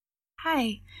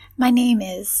Hi, my name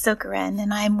is Sokuren,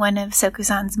 and I'm one of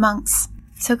Sokuzan's monks.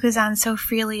 Sokuzan so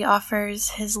freely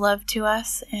offers his love to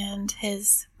us and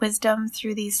his wisdom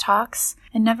through these talks,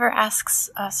 and never asks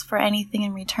us for anything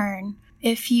in return.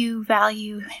 If you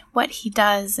value what he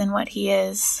does and what he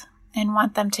is, and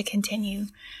want them to continue,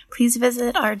 please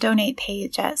visit our donate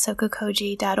page at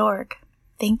sokukoji.org.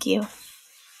 Thank you.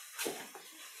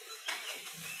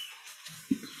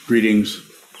 Greetings.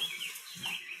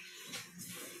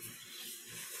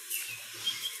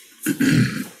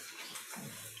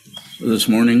 This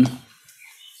morning,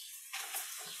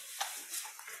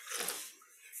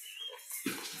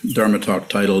 Dharma talk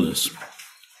titled is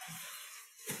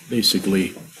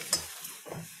basically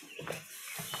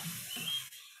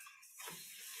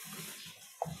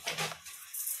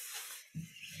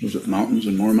was it mountains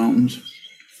and more mountains?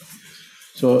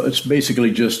 So it's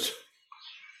basically just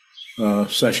a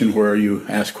session where you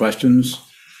ask questions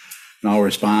and I'll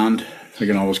respond. I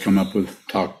can always come up with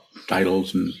talk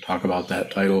titles and talk about that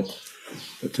title.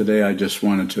 But today I just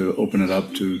wanted to open it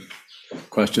up to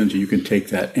questions. You can take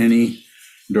that any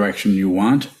direction you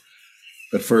want.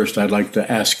 But first I'd like to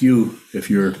ask you if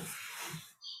you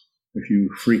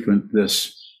frequent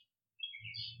this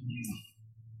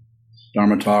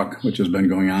Dharma talk, which has been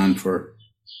going on for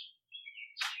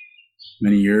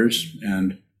many years,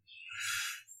 and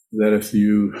that if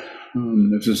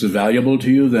this is valuable to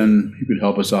you, then you could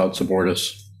help us out, support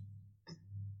us.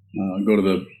 Go to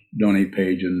the donate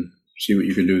page and see what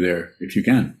you can do there, if you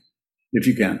can.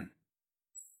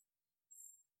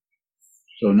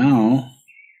 So now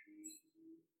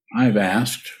I've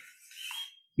asked.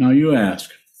 Now you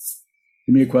ask.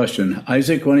 Give me a question.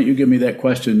 Isaac, why don't you give me that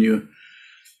question? You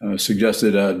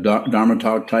suggested a Dharma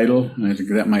talk title, and I think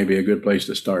that might be a good place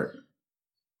to start.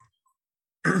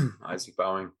 Isaac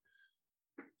Bowing.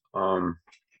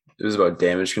 It was about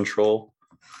damage control.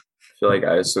 I feel like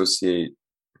I associate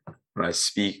when I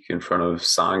speak in front of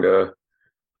Sangha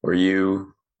or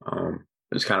you,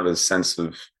 there's kind of a sense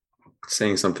of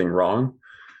saying something wrong.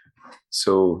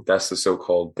 So that's the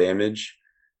so-called damage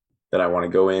that I want to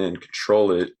go in and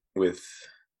control it with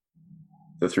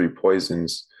the 3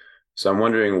 poisons. So I'm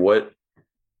wondering what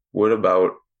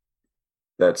about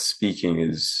that speaking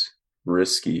is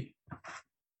risky?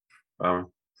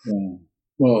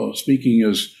 Well, speaking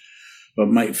is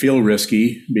might feel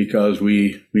risky because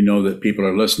we know that people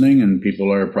are listening and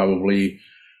people are probably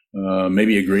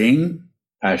maybe agreeing,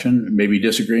 passion, maybe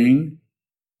disagreeing.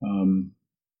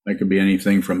 That could be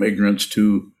anything from ignorance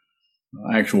to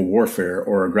actual warfare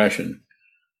or aggression.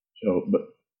 So, but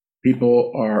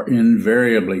people are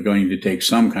invariably going to take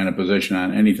some kind of position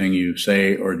on anything you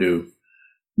say or do.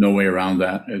 No way around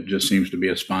that. It just seems to be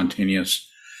a spontaneous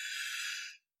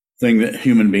thing that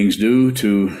human beings do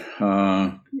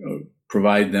to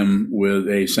provide them with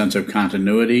a sense of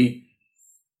continuity,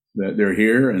 that they're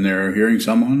here and they're hearing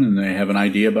someone and they have an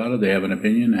idea about it, they have an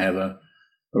opinion, they have a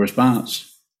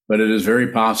response. But it is very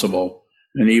possible,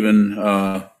 and even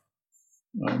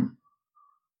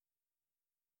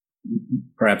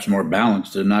perhaps more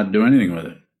balanced, to not do anything with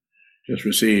it, just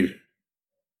receive.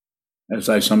 As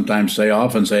I sometimes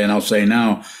often say, and I'll say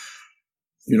now,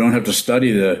 you don't have to study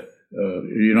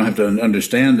you don't have to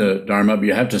understand the Dharma, but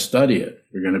you have to study it.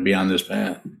 You're going to be on this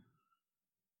path.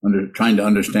 Trying to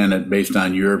understand it based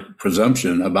on your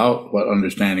presumption about what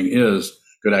understanding is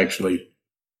could actually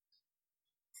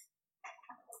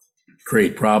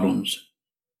create problems.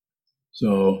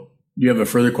 So, do you have a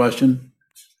further question?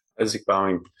 Isaac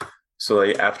Bowing. So,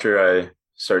 like after I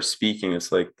start speaking,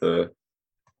 it's like the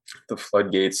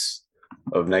floodgates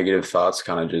of negative thoughts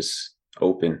kind of just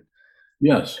open.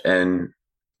 Yes. And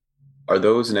are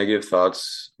those negative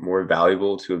thoughts more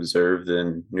valuable to observe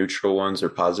than neutral ones or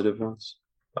positive ones?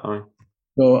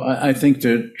 So I think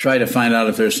to try to find out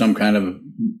if there's some kind of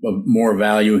more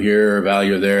value here or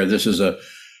value there, this is a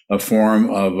form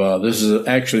of, this is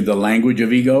actually the language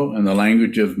of ego and the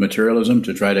language of materialism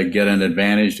to try to get an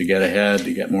advantage, to get ahead,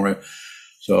 to get more.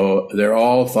 So they're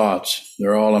all thoughts,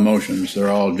 they're all emotions,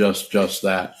 they're all just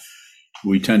that.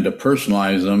 We tend to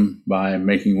personalize them by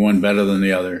making one better than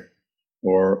the other.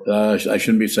 Or I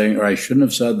shouldn't be saying, or I shouldn't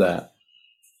have said that.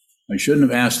 I shouldn't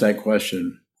have asked that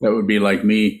question. That would be like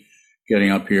me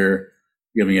getting up here,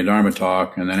 giving a Dharma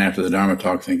talk, and then after the Dharma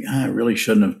talk thinking, I really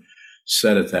shouldn't have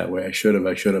said it that way. I should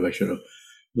have.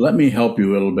 Let me help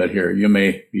you a little bit here. You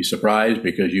may be surprised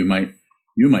because you might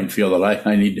feel that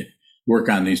I need to work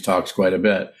on these talks quite a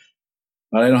bit.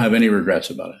 But I don't have any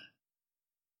regrets about it.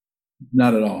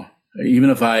 Not at all. Even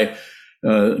if I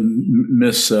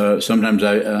miss sometimes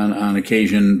on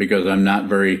occasion because I'm not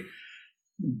very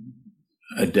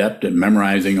adept at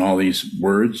memorizing all these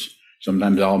words.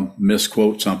 Sometimes I'll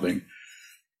misquote something.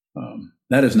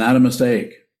 That is not a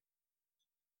mistake.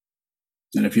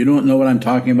 And if you don't know what I'm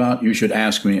talking about, you should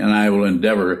ask me, and I will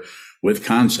endeavor with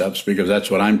concepts, because that's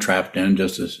what I'm trapped in,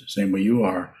 just the same way you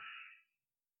are.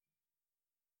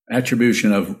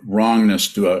 Attribution of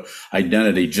wrongness to an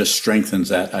identity just strengthens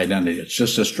that identity. It's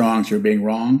just as strong through being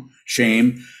wrong,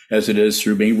 shame, as it is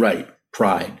through being right,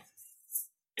 pride.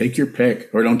 Take your pick,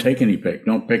 or don't take any pick.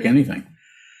 Don't pick anything,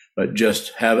 but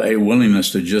just have a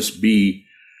willingness to just be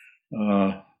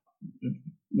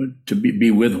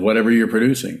with whatever you're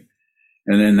producing.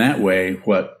 And in that way,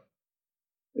 what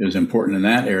is important in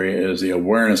that area is the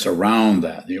awareness around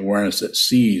that, the awareness that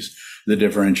sees the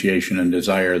differentiation and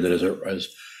desire that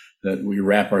is that we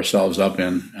wrap ourselves up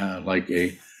in, like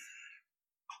a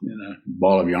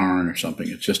ball of yarn or something.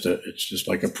 It's just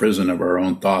like a prison of our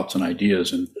own thoughts and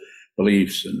ideas and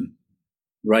beliefs and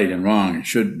right and wrong and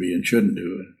should be and shouldn't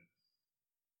do.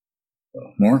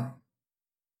 More?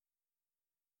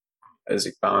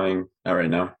 Isaac bowing, not right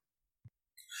now.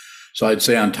 So I'd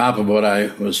say on top of what I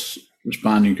was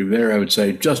responding to there, I would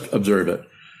say just observe it.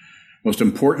 Most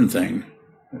important thing,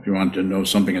 if you want to know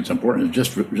something that's important, is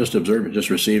just observe it, just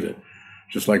receive it.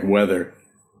 Just like weather.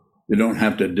 You don't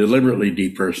have to deliberately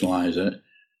depersonalize it,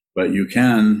 but you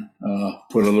can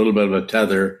put a little bit of a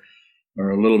tether or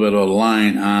a little bit of a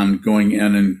line on going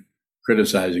in and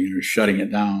criticizing it or shutting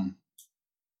it down.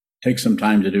 Take some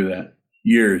time to do that.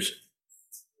 Years,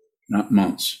 not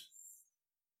months.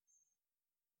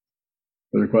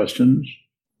 Other questions?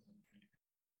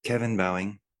 Kevin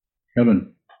bowing.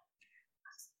 Kevin.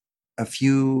 A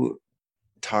few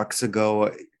talks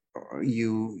ago,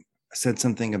 you said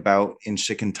something about in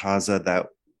Shikantaza that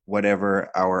whatever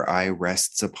our eye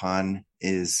rests upon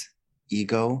is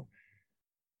ego.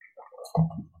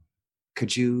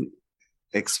 Could you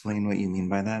explain what you mean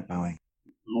by that, bowing?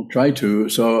 I'll try to.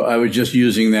 So I was just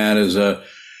using that as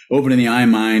opening the eye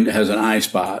mind has an eye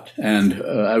spot. And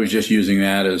I was just using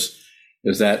that as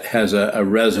that has it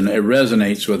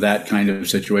resonates with that kind of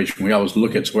situation. We always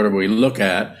look at whatever we look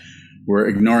at, we're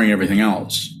ignoring everything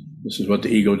else. This is what the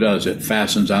ego does. It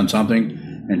fastens on something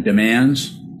and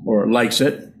demands or likes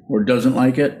it or doesn't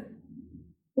like it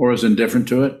or is indifferent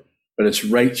to it. But it's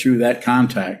right through that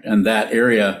contact. And that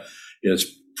area is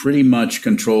pretty much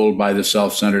controlled by the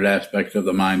self-centered aspect of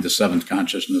the mind, the seventh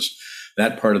consciousness,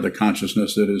 that part of the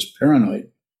consciousness that is paranoid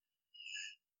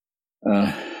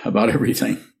about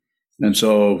everything. And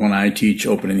so when I teach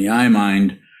opening the eye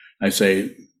mind, I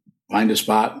say, find a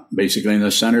spot basically in the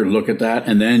center, look at that,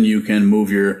 and then you can move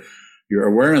your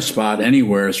awareness spot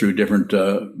anywhere through different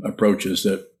approaches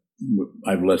that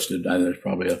I've listed. There's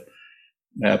probably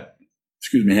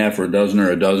half or a dozen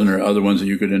or other ones that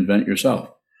you could invent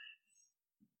yourself,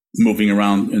 moving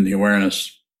around in the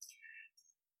awareness.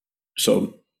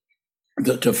 So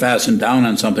to fasten down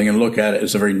on something and look at it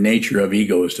is the very nature of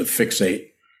ego, is to fixate.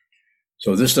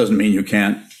 So this doesn't mean you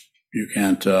can't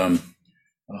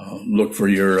look for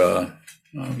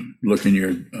look in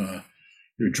your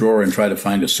drawer and try to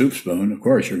find a soup spoon. Of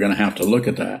course, you're going to have to look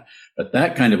at that. But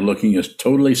that kind of looking is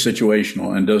totally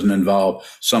situational and doesn't involve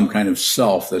some kind of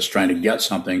self that's trying to get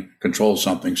something, control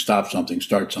something, stop something,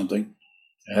 start something.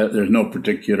 There's no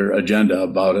particular agenda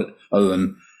about it other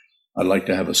than I'd like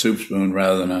to have a soup spoon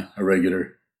rather than a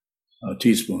regular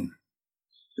teaspoon.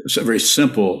 It's a very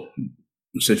simple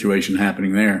situation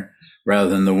happening there rather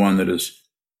than the one that is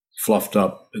fluffed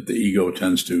up that the ego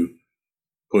tends to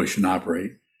push and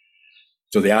operate.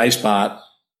 So the eye spot,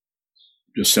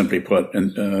 just simply put,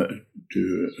 and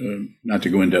not to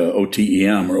go into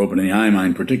OTEM or opening the eye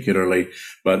mind particularly,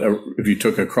 but if you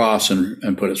took a cross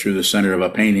and put it through the center of a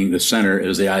painting, the center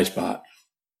is the eye spot,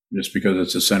 just because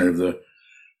it's the center of the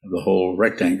whole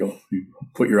rectangle. You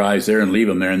put your eyes there and leave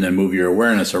them there, and then move your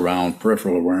awareness around,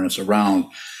 peripheral awareness around,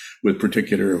 with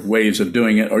particular ways of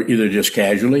doing it, or either just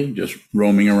casually, just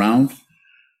roaming around,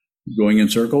 going in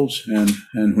circles.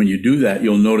 And when you do that,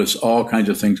 you'll notice all kinds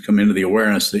of things come into the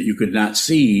awareness that you could not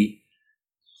see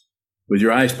with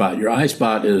your eye spot. Your eye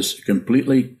spot is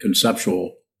completely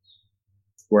conceptual,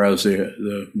 whereas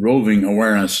the roving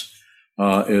awareness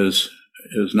is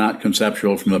not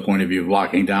conceptual from the point of view of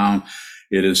locking down.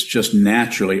 It is just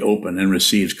naturally open and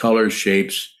receives colors,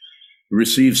 shapes,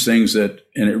 receives things and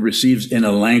it receives in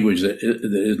a language that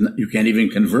you can't even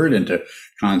convert into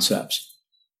concepts.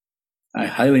 I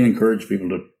highly encourage people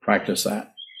to practice that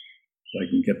so I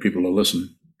can get people to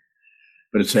listen.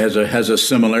 But it has a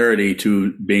similarity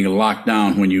to being locked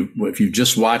down. If you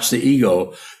just watch the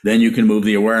ego, then you can move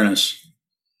the awareness.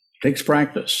 It takes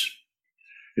practice.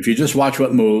 If you just watch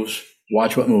what moves,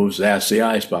 that's the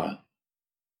eye spot.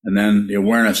 And then the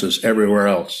awareness is everywhere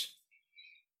else.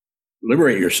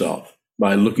 liberate yourself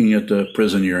by looking at the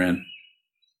prison you're in,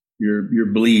 your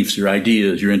beliefs, your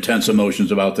ideas, your intense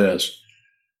emotions about this,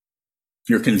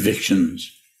 your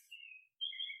convictions,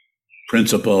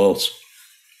 principles.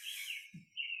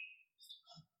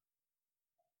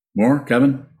 More,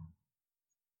 Kevin?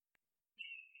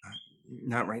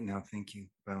 Not right now, thank you.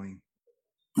 Bowing.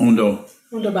 Hondo.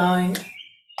 Hondo bowing.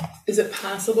 Is it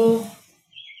possible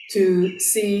to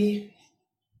see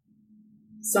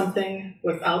something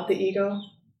without the ego?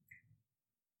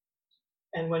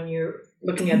 And when you're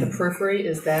looking at the periphery,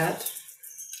 is that?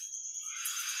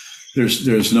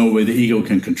 There's no way the ego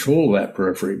can control that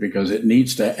periphery because it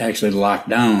needs to actually lock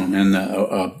down, and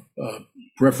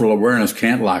peripheral awareness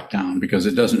can't lock down because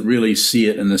it doesn't really see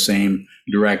it in the same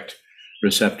direct,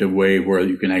 receptive way where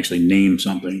you can actually name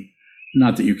something.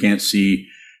 Not that you can't see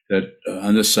that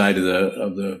on this side of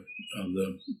the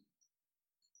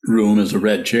room is a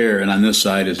red chair, and on this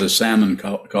side is a salmon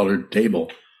colored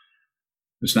table.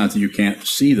 It's not that you can't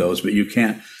see those, but you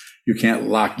can't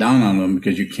lock down on them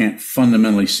because you can't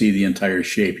fundamentally see the entire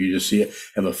shape. You just see it,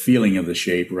 have a feeling of the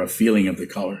shape or a feeling of the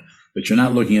color, but you're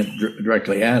not looking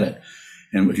directly at it.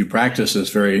 And if you practice this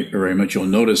very, very much, you'll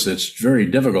notice it's very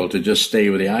difficult to just stay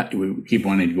with the eye. We keep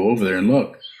wanting to go over there and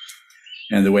look.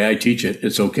 And the way I teach it,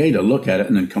 it's okay to look at it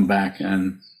and then come back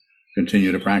and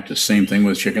continue to practice. Same thing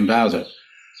with Shikantaza.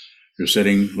 You're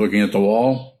sitting looking at the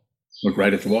wall, look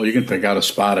right at the wall. You can pick out a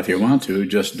spot if you want to,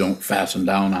 just don't fasten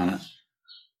down on it.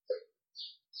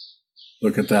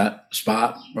 Look at that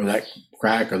spot or that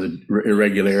crack or the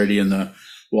irregularity in the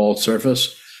wall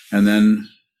surface, and then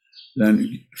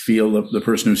feel the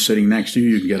person who's sitting next to you.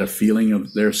 You can get a feeling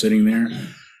of they're sitting there.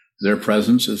 Their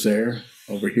presence is there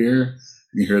over here.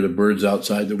 You can hear the birds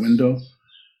outside the window.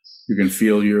 You can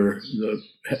feel the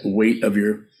weight of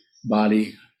your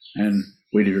body and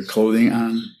weight of your clothing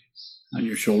on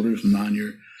your shoulders and on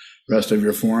your rest of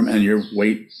your form, and your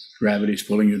weight, gravity is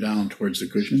pulling you down towards the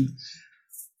cushion.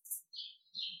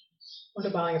 What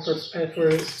about if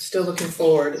we're still looking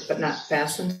forward but not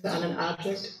fastened on an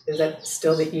object? Is that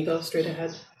still the ego straight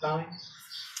ahead bowing?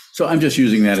 So I'm just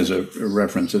using that as a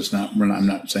reference. I'm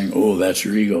not saying, oh, that's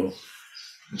your ego.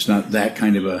 It's not that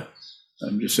kind of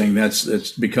I'm just saying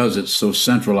it's because it's so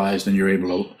centralized and you're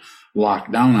able to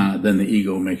lock down on it, then the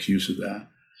ego makes use of that.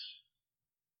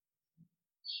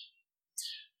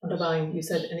 What about, you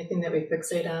said anything that we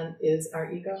fixate on is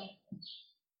our ego?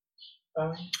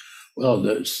 Bowing? Well,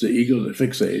 it's the ego that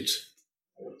fixates.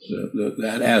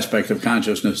 That aspect of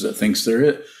consciousness that thinks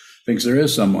there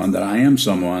is someone, that I am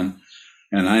someone,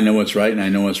 and I know what's right and I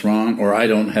know what's wrong, or I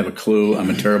don't have a clue. I'm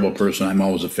a terrible person. I'm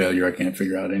always a failure. I can't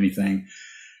figure out anything.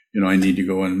 I need to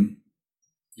go and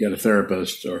get a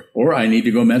therapist, or I need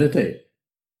to go meditate.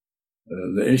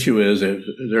 The issue is that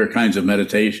there are kinds of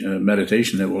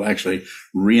meditation that will actually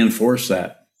reinforce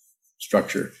that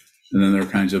structure, and then there are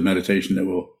kinds of meditation that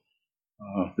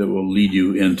will lead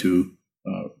you into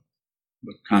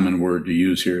the common word to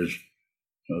use here is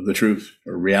the truth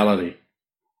or reality.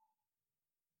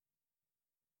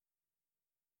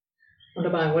 What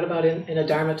about in a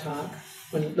Dharma talk,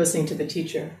 when listening to the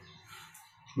teacher?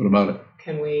 What about it?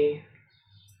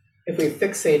 If we're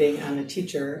fixating on the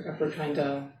teacher, if we're trying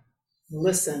to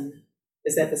listen,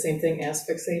 is that the same thing as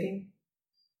fixating?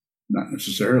 Not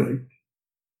necessarily.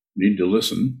 You need to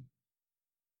listen.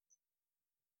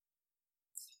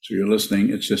 So you're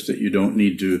listening. It's just that you don't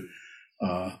need to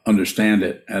understand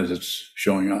it as it's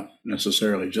showing up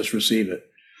necessarily. Just receive it,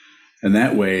 and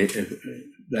that way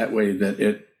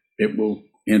that it will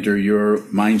enter your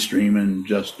mind stream in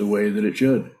just the way that it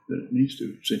needs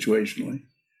to, situationally.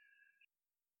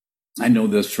 I know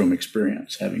this from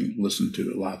experience, having listened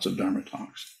to lots of Dharma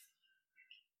talks,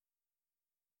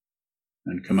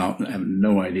 and come out and have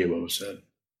no idea what was said.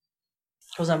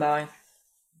 Goes on bowing.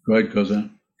 Go ahead,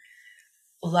 Kozan.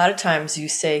 A lot of times you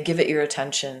say, give it your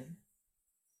attention.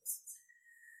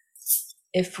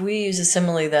 If we use a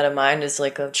simile that a mind is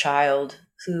like a child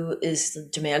who is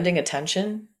demanding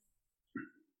attention,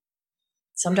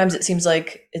 sometimes it seems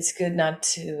like it's good not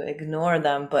to ignore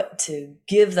them, but to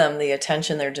give them the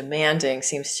attention they're demanding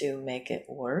seems to make it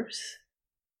worse.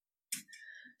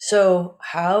 So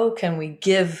how can we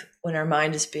give when our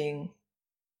mind is being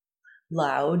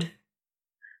loud?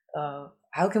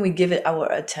 How can we give it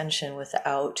our attention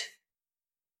without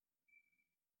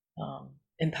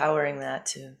empowering that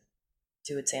to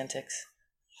do its antics?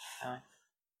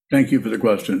 Thank you for the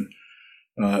question.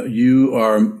 You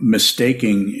are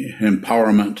mistaking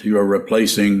empowerment. You are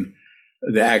replacing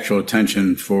the actual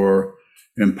attention for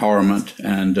empowerment,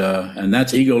 and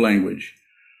that's ego language.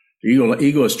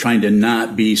 Ego is trying to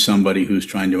not be somebody who's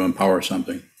trying to empower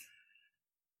something.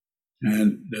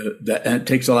 And that and it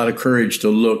takes a lot of courage to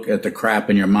look at the crap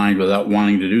in your mind without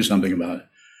wanting to do something about it.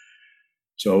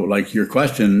 So like your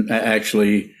question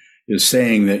actually is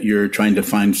saying that you're trying to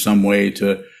find some way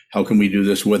to, how can we do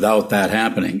this without that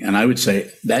happening? And I would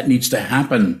say that needs to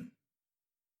happen.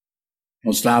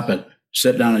 Don't stop it.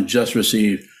 Sit down and just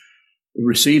receive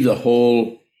the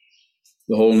whole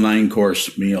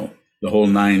 9-course meal, the whole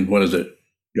 9, what is it,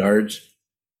 yards?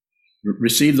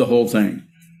 Receive the whole thing.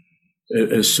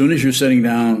 As soon as you're sitting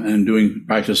down and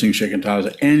practicing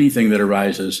shikantaza, anything that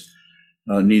arises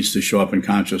needs to show up in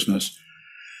consciousness.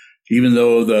 Even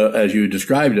though as you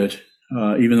described it,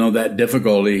 even though that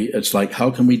difficulty, it's like, how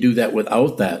can we do that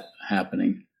without that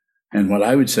happening? And what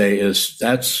I would say is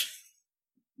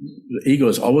the ego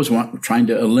is always trying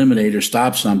to eliminate or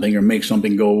stop something or make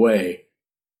something go away.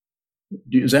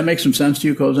 Does that make some sense to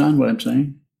you, Kozan, what I'm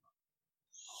saying?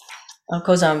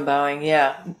 Kozan bowing,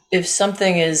 yeah. If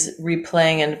something is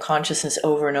replaying in consciousness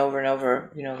over and over and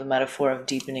over, the metaphor of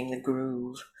deepening the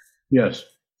groove. Yes.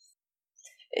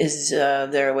 Is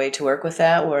there a way to work with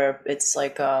that where it's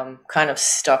like kind of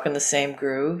stuck in the same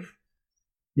groove?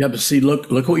 Yeah, but see, look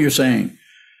what you're saying.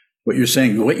 What you're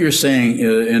saying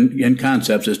in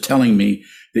concepts is telling me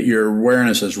that your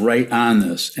awareness is right on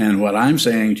this. And what I'm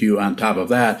saying to you on top of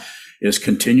that is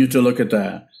continue to look at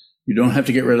that. You don't have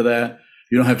to get rid of that.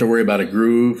 You don't have to worry about a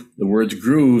groove. The words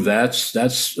groove,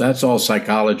 that's all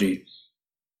psychology.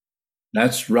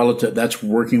 That's relative. That's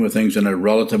working with things in a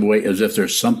relative way as if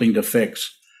there's something to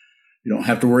fix. You don't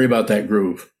have to worry about that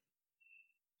groove.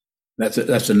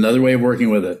 That's another way of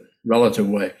working with it. Relative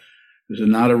way. This is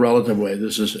not a relative way.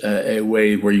 This is a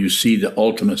way where you see the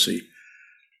ultimacy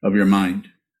of your mind.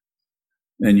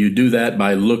 And you do that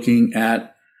by looking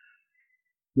at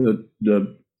the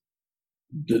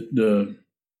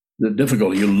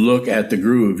difficulty. You look at the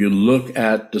groove. You look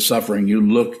at the suffering. You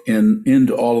look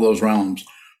into all of those realms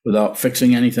without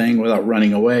fixing anything, without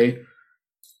running away.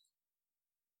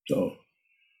 So,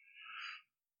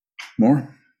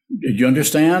 more? Did you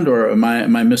understand, or am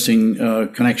I missing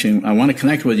connection? I want to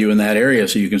connect with you in that area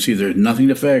so you can see there's nothing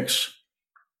to fix.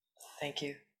 Thank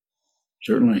you.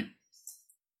 Certainly.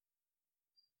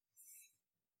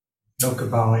 Noka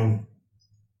bowing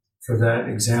for that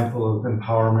example of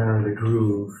empowerment or the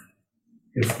groove.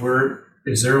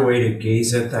 Is there a way to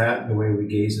gaze at that the way we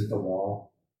gaze at the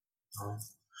wall?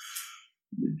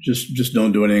 Just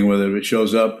don't do anything with it. If it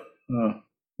shows up,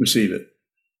 receive it.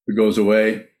 If it goes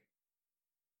away,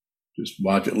 just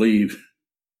watch it leave.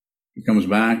 If it comes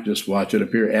back, just watch it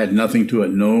appear. Add nothing to it.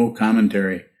 No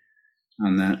commentary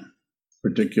on that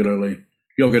particularly.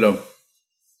 Yogido.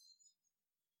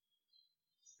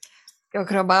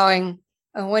 Yogido bowing.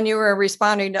 When you were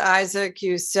responding to Isaac,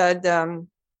 you said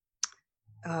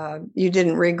you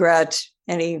didn't regret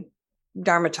any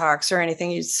Dharma talks or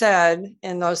anything you said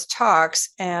in those talks,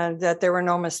 and that there were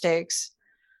no mistakes.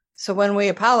 So when we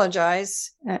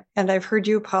apologize, and I've heard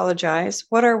you apologize,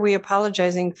 what are we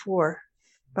apologizing for?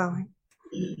 Bowing.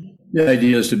 The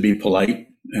idea is to be polite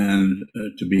and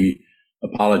to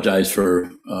apologize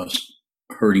for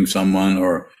hurting someone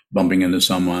or bumping into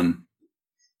someone.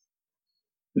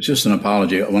 It's just an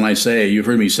apology. When I say, you've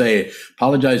heard me say,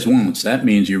 apologize once, that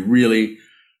means you really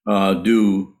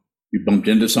you bumped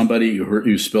into somebody,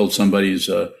 you spilled somebody's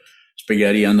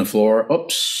spaghetti on the floor.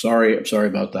 Oops, sorry, I'm sorry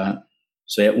about that.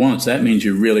 Say it once, that means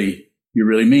you really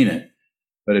mean it.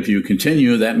 But if you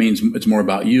continue, that means it's more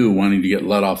about you wanting to get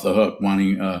let off the hook,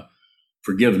 wanting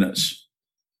forgiveness.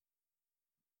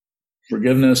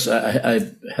 Forgiveness,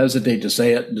 I hesitate to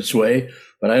say it this way,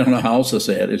 but I don't know how else to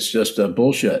say it. It's just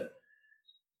bullshit.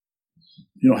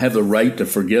 You don't have the right to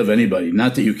forgive anybody.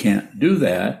 Not that you can't do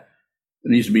that. It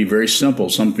needs to be very simple.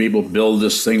 Some people build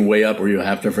this thing way up where you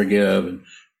have to forgive, and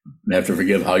you have to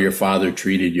forgive how your father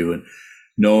treated you. And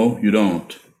no, you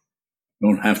don't.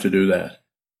 You don't have to do that.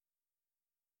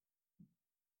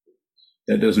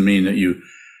 That doesn't mean that you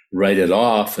write it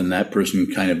off and that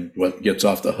person kind of gets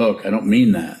off the hook. I don't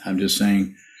mean that. I'm just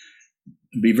saying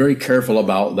be very careful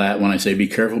about that. When I say be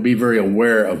careful, be very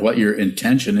aware of what your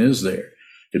intention is there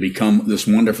to become this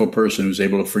wonderful person who's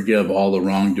able to forgive all the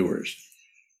wrongdoers.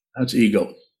 That's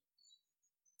ego.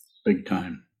 Big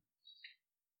time.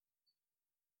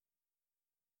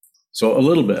 So a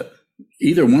little bit.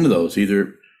 Either one of those.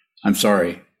 Either, I'm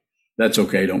sorry. That's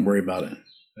okay. Don't worry about it.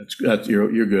 That's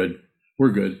you're good. We're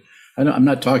good. I'm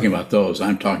not talking about those.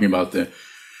 I'm talking about where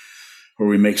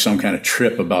we make some kind of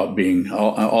trip about being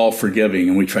all forgiving,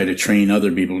 and we try to train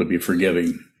other people to be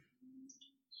forgiving.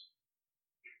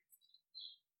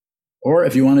 Or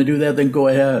if you want to do that, then go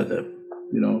ahead.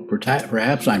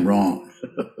 Perhaps I'm wrong.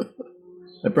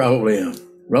 I probably am.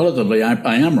 Relatively,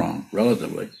 I am wrong.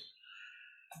 Relatively.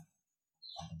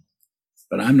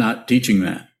 but I'm not teaching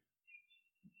that.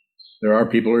 There are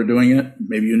people who are doing it.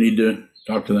 Maybe you need to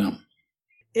talk to them.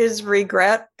 Is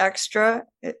regret extra?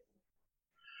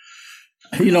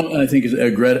 I think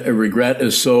a regret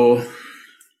is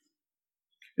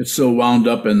it's so wound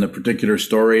up in the particular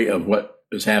story of what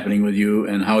is happening with you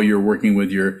and how you're working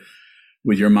with your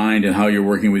mind and how you're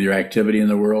working with your activity in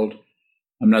the world.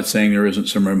 I'm not saying there isn't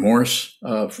some remorse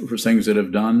for things that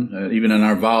have done. Even in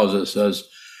our vows, it says,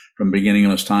 from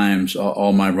beginningless times,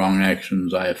 all my wrong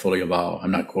actions I have fully avow.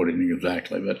 I'm not quoting you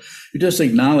exactly, but you're just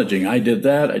acknowledging, I did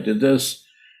that, I did this.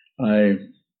 I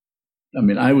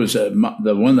was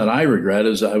the one that I regret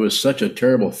is I was such a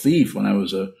terrible thief when I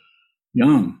was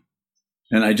young.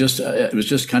 And it was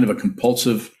just kind of a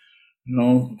compulsive,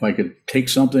 if I could take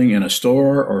something in a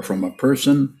store or from a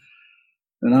person,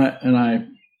 and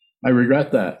I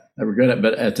regret that. I regret it.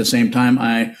 But at the same time,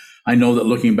 I know that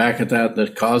looking back at that, the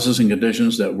causes and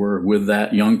conditions that were with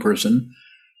that young person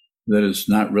that is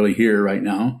not really here right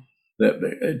now,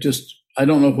 I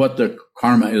don't know what the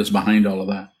karma is behind all of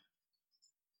that.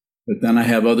 But then I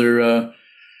have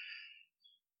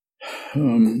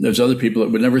there's other people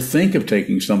that would never think of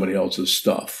taking somebody else's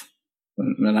stuff.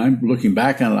 And I'm looking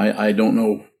back on it, I don't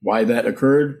know why that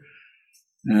occurred.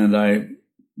 And I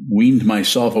weaned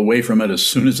myself away from it as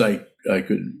soon as I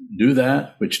could do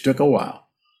that, which took a while.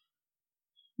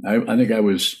 I think I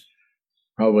was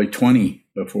probably 20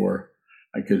 before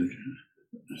I could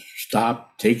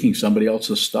stop taking somebody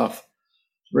else's stuff.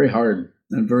 It's very hard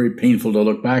and very painful to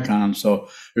look back on. So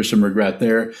there's some regret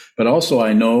there. But also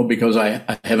I know, because I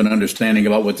have an understanding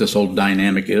about what this whole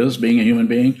dynamic is, being a human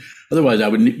being. Otherwise, I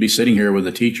wouldn't be sitting here with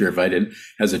a teacher if I didn't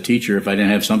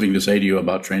have something to say to you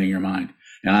about training your mind.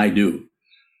 And I do.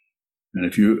 And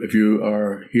if you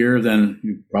are here, then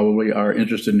you probably are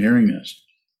interested in hearing this.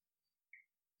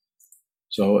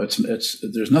 So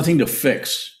there's nothing to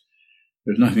fix.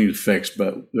 There's nothing to fix,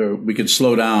 but we could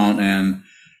slow down and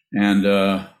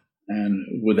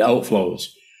with outflows.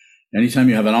 Anytime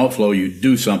you have an outflow, you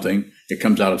do something. It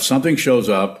comes out of something shows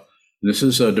up. This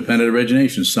is a dependent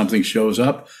origination. Something shows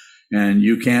up, and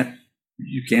you can't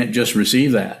just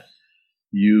receive that.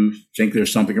 You think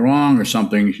there's something wrong or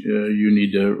something you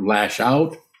need to lash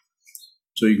out,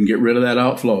 so you can get rid of that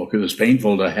outflow, because it's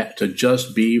painful to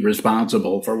just be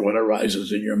responsible for what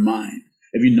arises in your mind.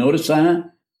 Have you noticed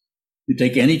that? You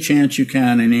take any chance you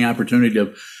can, any opportunity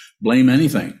to blame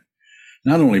anything.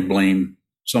 Not only blame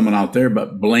someone out there,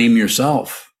 but blame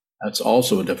yourself. That's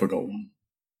also a difficult one.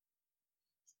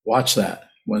 Watch that.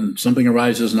 When something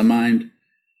arises in the mind,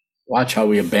 watch how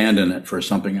we abandon it for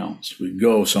something else. We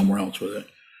go somewhere else with it.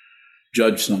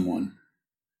 Judge someone.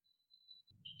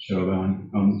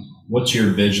 Shogun, what's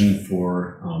your vision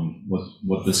for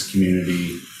what this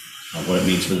community, what it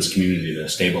means for this community to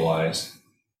stabilize?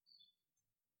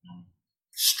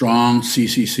 Strong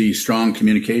CCC, strong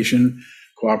communication,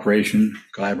 cooperation,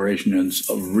 collaboration, and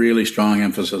a really strong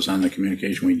emphasis on the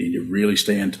communication. We need to really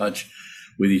stay in touch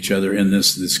with each other in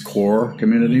this core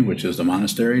community, which is the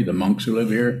monastery, the monks who live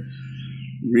here.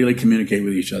 Really communicate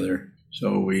with each other,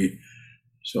 so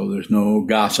there's no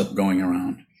gossip going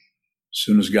around. As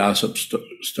soon as gossip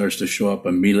starts to show up,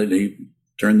 immediately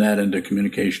turn that into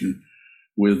communication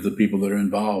with the people that are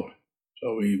involved.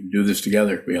 So we do this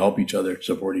together. We help each other,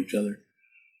 support each other,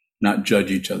 not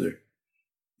judge each other,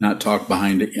 not talk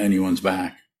behind anyone's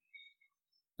back.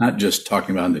 Not just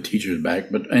talking about the teacher's back,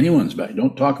 but anyone's back.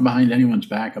 Don't talk behind anyone's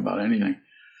back about anything.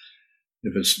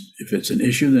 If it's an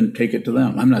issue, then take it to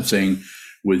them. I'm not saying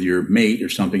with your mate or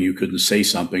something you couldn't say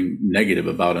something negative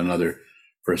about another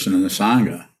person in the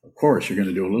Sangha. Of course, you're going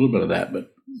to do a little bit of that,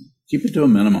 but keep it to a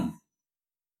minimum.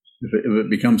 If it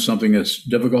becomes something that's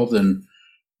difficult, then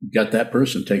get that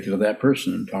person, take it to that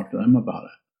person and talk to them about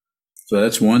it. So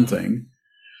that's one thing.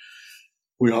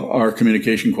 Our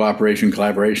communication, cooperation,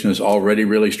 collaboration is already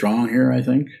really strong here, I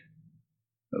think.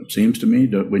 It seems to me,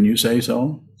 when you say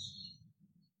so.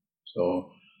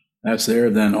 So that's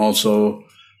there. Then also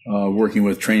working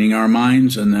with training our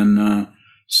minds, and then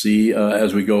see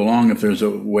as we go along if there's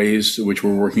ways, which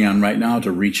we're working on right now,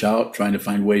 to reach out, trying to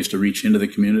find ways to reach into the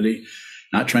community,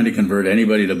 not trying to convert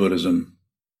anybody to Buddhism.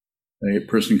 A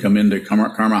person come into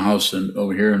Karma House and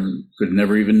over here and could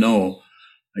never even know,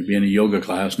 like be in a yoga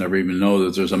class, never even know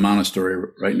that there's a monastery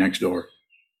right next door.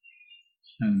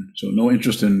 And so no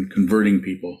interest in converting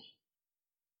people,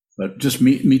 but just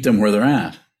meet them where they're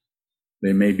at.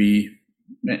 They may be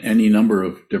any number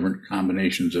of different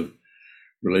combinations of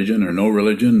religion or no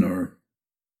religion, or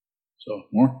so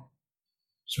more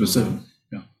specific.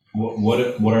 Yeah.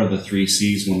 What are the 3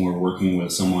 C's when we're working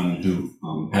with someone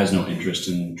who has no interest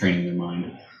in training their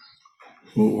mind?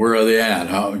 Where are they at?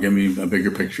 Give me a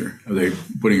bigger picture. Are they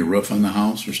putting a roof on the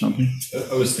house or something?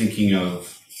 I was thinking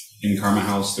of in Karma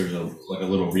House, there's a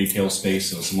little retail space,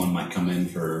 so someone might come in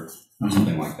for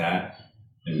something like that,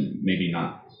 and maybe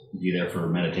not be there for a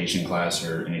meditation class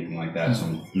or anything like that. So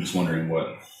I'm just wondering what.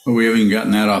 Well, we haven't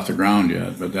gotten that off the ground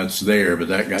yet, but that's there. But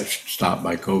that got stopped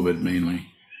by COVID mainly.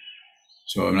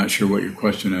 So I'm not sure what your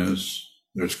question is.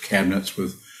 There's cabinets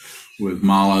with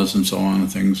malas and so on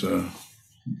and things,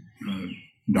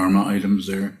 Dharma items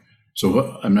there.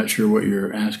 So I'm not sure what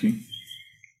you're asking.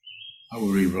 How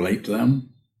would we relate to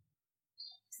them?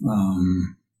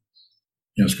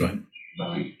 Yes, go ahead.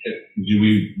 Do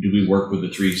we work with the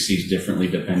 3 C's differently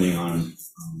depending on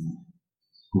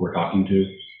who we're talking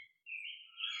to?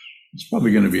 It's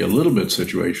probably going to be a little bit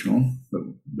situational, but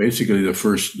basically the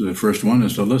first one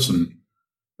is to listen.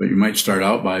 But you might start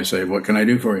out by saying, "What can I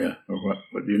do for you?" Or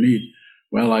what do you need?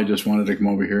 Well, I just wanted to come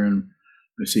over here and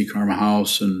I see Karma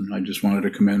House, and I just wanted to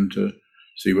come in to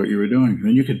see what you were doing.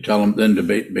 Then you could tell them, then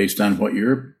debate based on what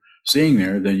you're seeing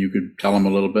there. Then you could tell them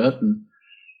a little bit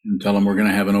and tell them we're going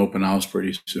to have an open house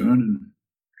pretty soon and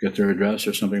get their address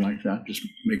or something like that. Just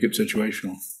make it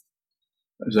situational.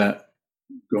 Is that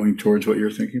going towards what you're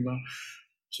thinking about?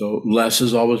 So less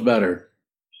is always better,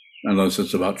 unless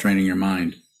it's about training your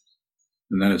mind.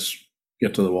 And then it's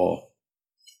get to the wall.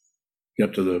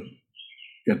 Get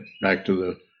back to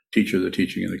the teacher, the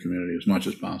teaching in the community as much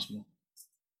as possible,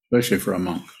 especially for a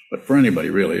monk. But for anybody,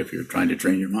 really, if you're trying to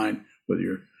train your mind, whether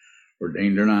you're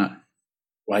ordained or not,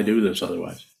 why do this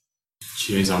otherwise?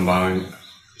 Shiazan bowing.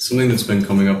 Something that's been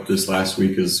coming up this last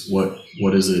week is what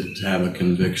is it to have a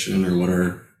conviction, or what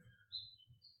are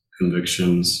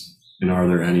convictions, and are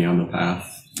there any on the path?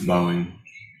 Bowing.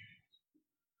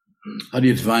 How do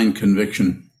you define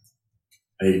conviction?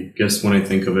 I guess when I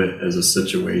think of it as a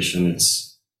situation,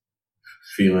 it's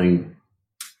feeling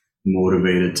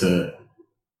motivated to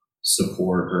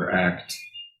support or act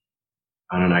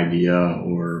on an idea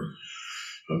or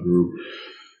a group.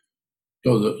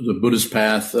 So the Buddhist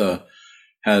path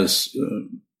has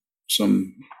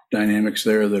some dynamics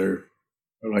there that are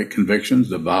like convictions.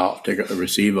 The vow,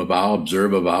 receive a vow,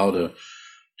 observe a vow,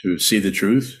 to see the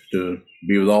truth, to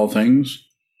be with all things,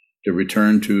 to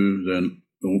return to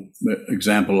the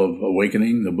example of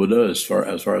awakening, the Buddha, as far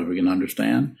as we can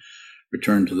understand.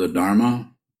 Return to the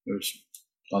Dharma. There's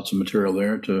lots of material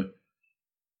there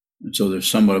and so there's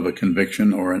somewhat of a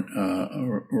conviction or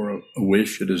a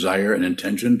wish, a desire, an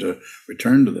intention to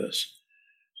return to this.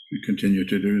 We continue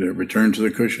to do that. Return to the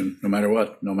cushion, no matter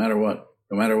what.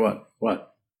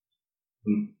 What?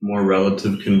 More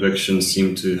relative convictions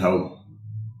seem to help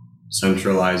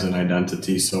centralize an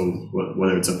identity. So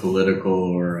whether it's a political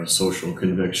or a social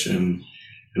conviction,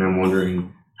 and I'm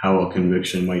wondering how a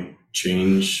conviction might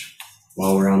change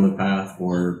while we're on the path,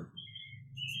 or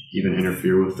even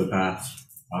interfere with the path.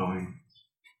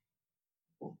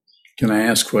 Can I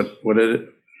ask what are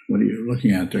you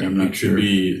looking at there? I'm not sure. It could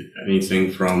be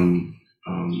anything from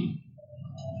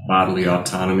bodily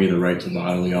autonomy, the right to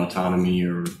bodily autonomy,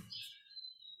 or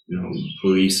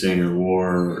policing or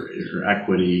war or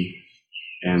equity,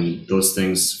 and those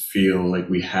things feel like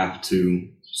we have to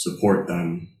support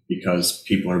them because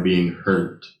people are being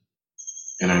hurt.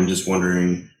 And I'm just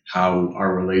wondering how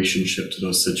our relationship to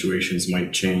those situations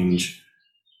might change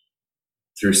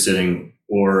through sitting,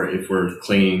 or if we're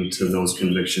clinging to those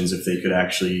convictions, if they could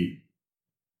actually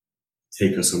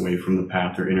take us away from the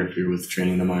path or interfere with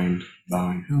training the mind.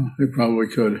 Bowing. Oh, they probably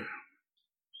could.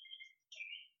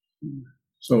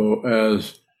 So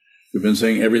as we've been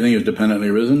saying, everything is dependently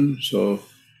arisen, so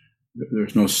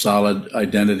there's no solid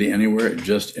identity anywhere. It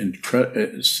just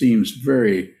it seems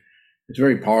it's a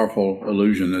very powerful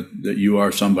illusion that you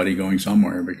are somebody going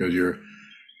somewhere, because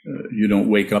you don't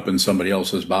wake up in somebody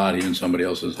else's body in somebody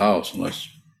else's house, unless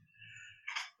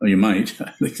you might.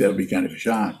 I think that would be kind of a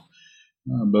shock.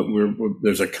 But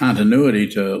there's a continuity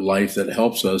to life that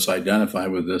helps us identify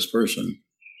with this person.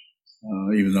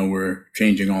 Even though we're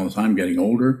changing all the time, getting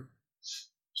older,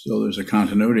 still there's a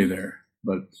continuity there.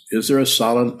 But is there a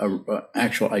solid,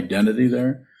 actual identity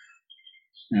there?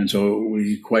 And so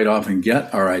we quite often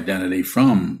get our identity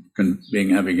from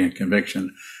having a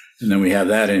conviction. And then we have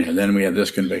that in here. Then we have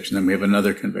this conviction. Then we have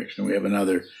another conviction. We have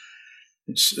another.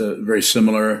 It's a very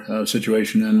similar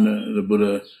situation in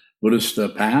the Buddhist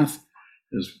path.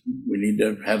 Is we need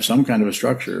to have some kind of a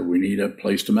structure. We need a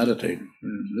place to meditate.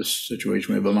 In this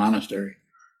situation, we have a monastery,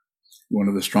 one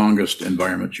of the strongest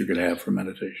environments you could have for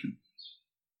meditation.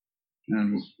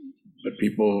 But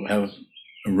people have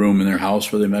a room in their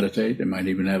house where they meditate. They might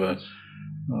even have a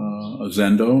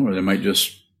zendo, or they might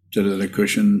just sit at a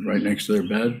cushion right next to their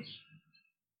bed.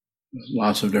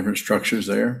 lots of different structures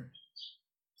there.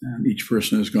 And each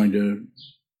person is going to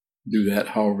do that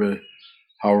however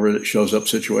it shows up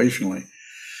situationally.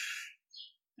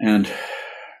 And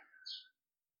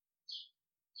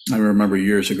I remember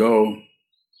years ago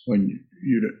when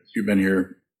you've been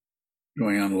here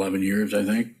going on 11 years, I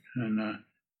think. And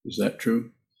is that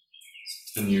true?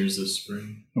 10 years this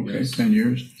spring. Okay, Yes. 10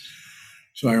 years.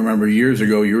 So I remember years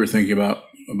ago you were thinking about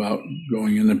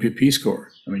going in the Peace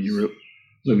Corps. I mean, you were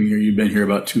living here. You've been here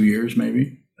about 2 years,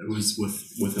 maybe. It was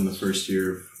within the first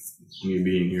year of me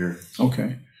being here.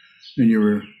 Okay, and you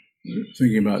were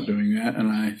thinking about doing that,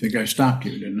 and I think I stopped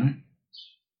you, didn't I?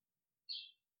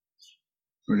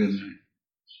 Or didn't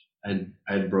I?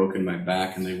 I'd broken my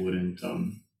back, and they wouldn't.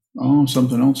 Oh,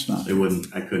 something else stopped. They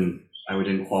wouldn't. I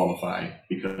didn't qualify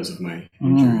because of my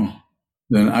injury. Oh,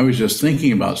 then I was just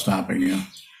thinking about stopping you.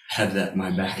 Had that my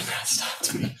back not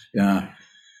stopped me. Yeah.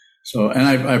 So, and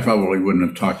I probably wouldn't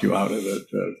have talked you out of it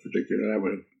particularly. I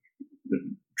would have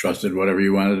trusted whatever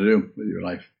you wanted to do with your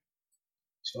life.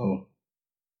 So,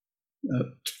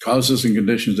 causes and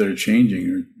conditions that are changing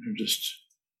are just,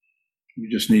 you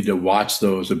just need to watch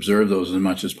those, observe those as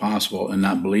much as possible, and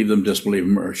not believe them, disbelieve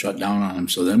them, or shut down on them.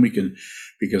 So then we can,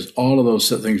 because all of those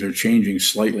things are changing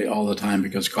slightly all the time,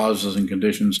 because causes and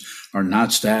conditions are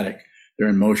not static. They're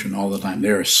in motion all the time. They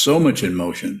are so much in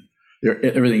motion.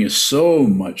 Everything is so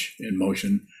much in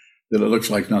motion that it looks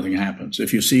like nothing happens.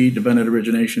 If you see dependent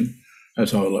origination,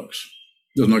 that's how it looks.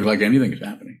 It doesn't look like anything is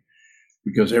happening,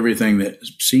 because everything that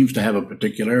seems to have a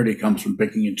particularity comes from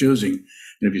picking and choosing.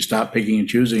 And if you stop picking and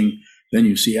choosing, then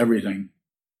you see everything.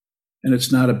 And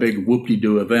it's not a big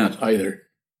whoop-de-doo event either.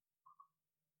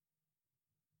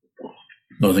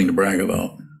 Nothing to brag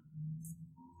about.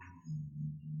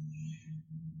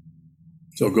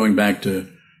 So going back to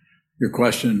your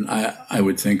question, I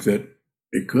would think that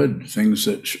it could. Things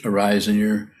that arise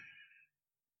in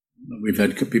we've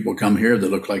had people come here that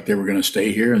look like they were going to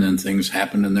stay here, and then things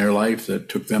happened in their life that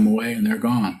took them away, and they're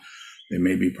gone. They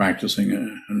may be practicing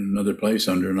in another place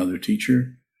under another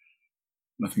teacher.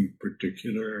 Nothing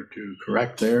particular to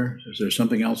correct there. Is there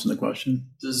something else in the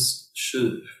question? Does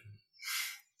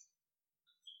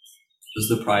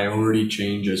the priority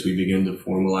change as we begin to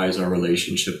formalize our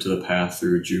relationship to the path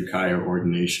through Jukai or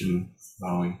ordination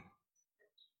vowing?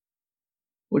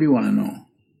 What do you want to know?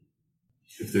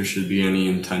 If there should be any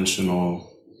intentional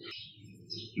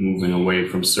moving away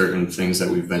from certain things that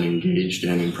we've been engaged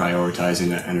in and prioritizing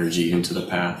that energy into the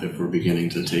path if we're beginning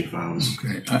to take vows.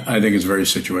 Okay, I think it's very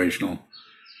situational,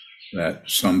 that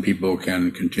some people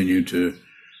can continue to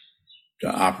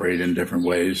operate in different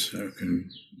ways.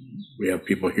 We have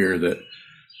people here that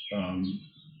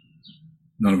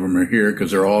none of them are here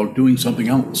because they're all doing something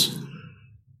else.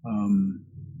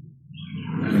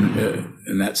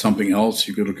 And that something else,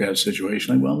 you could look at a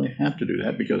situation like, well, they have to do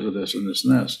that because of this and this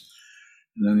and this.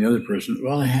 And then the other person,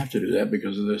 well, they have to do that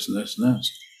because of this and this and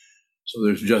this. So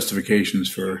there's justifications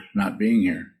for not being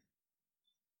here.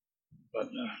 But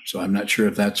so I'm not sure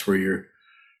if that's where you're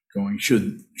going.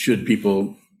 Should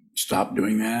people stop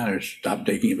doing that or stop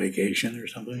taking a vacation or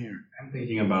something? Or? I'm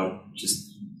thinking about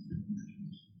just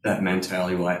that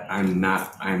mentality. Well, I'm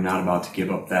not about to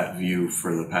give up that view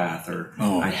for the path, or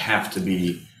I have to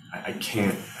be. I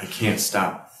can't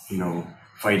stop.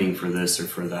 Fighting for this or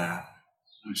for that.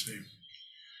 I see.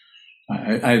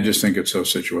 I just think it's so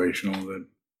situational that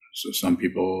some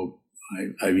people.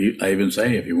 I even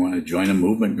say, if you want to join a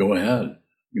movement, go ahead.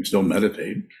 You can still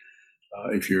meditate.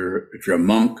 If you're a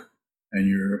monk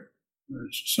and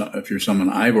if you're someone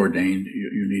I've ordained,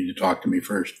 you need to talk to me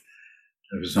first.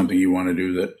 If it's something you want to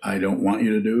do that I don't want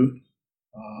you to do,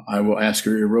 I will ask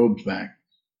for your robes back.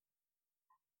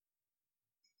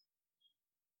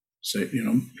 Say,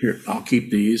 here, I'll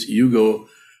keep these. You go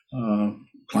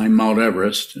climb Mount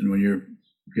Everest, and when you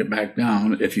get back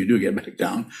down, if you do get back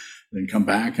down, then come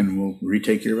back and we'll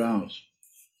retake your vows.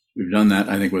 We've done that,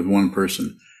 I think, with one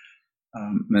person.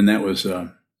 And that was, it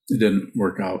didn't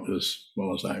work out as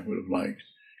well as I would have liked,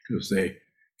 because they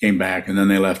came back and then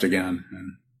they left again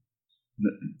and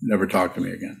never talked to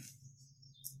me again.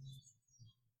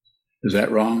 Is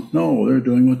that wrong? No, they're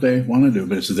doing what they want to do,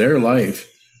 but it's their life.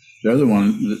 They're the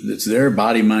one, it's their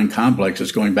body-mind complex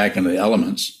that's going back into the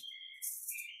elements.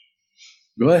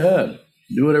 Go ahead.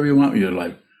 Do whatever you want with your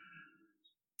life.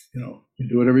 You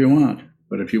do whatever you want.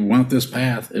 But if you want this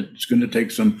path, it's going to take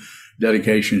some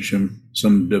dedication,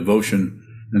 some devotion,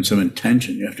 and some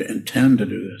intention. You have to intend to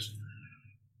do this.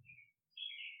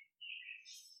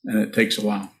 And it takes a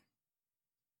while.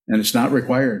 And it's not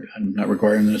required. I'm not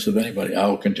requiring this of anybody.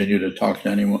 I'll continue to talk to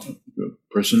any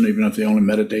person, even if they only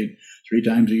meditate 3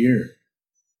 times a year.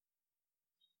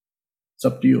 It's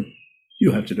up to you.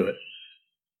 You have to do it.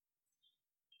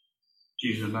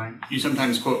 Jesus line. You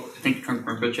sometimes quote, I think, Trungpa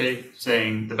Rinpoche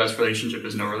saying the best relationship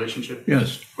is no relationship.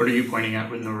 Yes. What are you pointing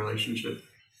at with no relationship?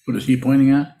 What is he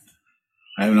pointing at?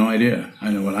 I have no idea.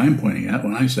 I know what I'm pointing at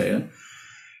when I say it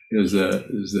is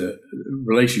the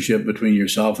relationship between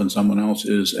yourself and someone else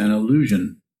is an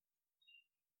illusion.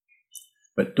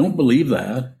 But don't believe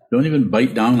that. Don't even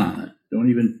bite down on it. Don't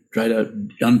even try to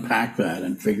unpack that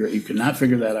and figure it. You cannot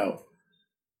figure that out.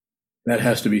 That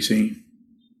has to be seen.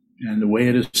 And the way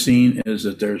it is seen is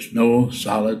that there's no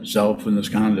solid self in this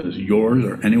skandha that is yours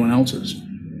or anyone else's.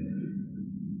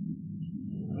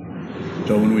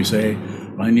 So when we say,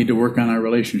 well, I need to work on our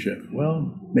relationship,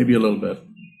 well, maybe a little bit.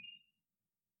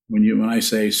 When I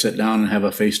say sit down and have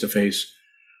a face-to-face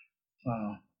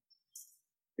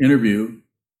interview,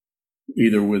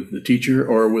 either with the teacher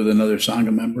or with another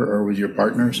Sangha member or with your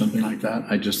partner or something like that,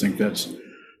 I just think that's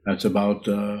about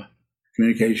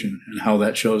communication, and how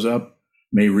that shows up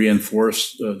may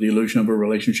reinforce the illusion of a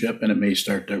relationship, and it may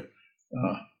start to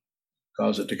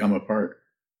cause it to come apart.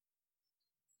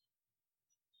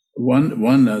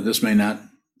 This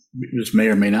may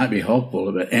or may not be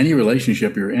helpful, but any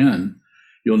relationship you're in,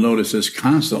 you'll notice is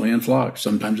constantly in flux.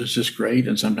 Sometimes it's just great,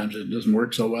 and sometimes it doesn't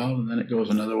work so well, and then it goes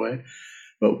another way.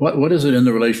 But what is it in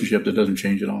the relationship that doesn't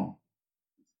change at all?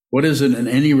 What is it in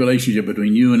any relationship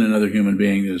between you and another human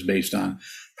being that is based on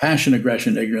passion,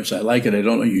 aggression, ignorance? I like it. I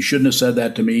don't know. You shouldn't have said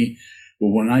that to me.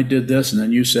 Well, when I did this, and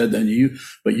then you said,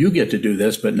 but you get to do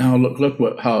this. But now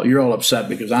look how you're all upset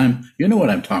because you know what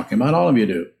I'm talking about. All of you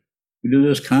do. We do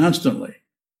this constantly.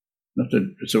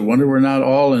 It's a wonder we're not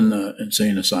all in the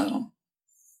insane asylum.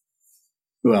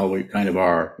 Well, we kind of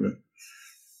are.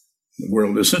 The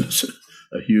world isn't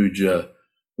a huge,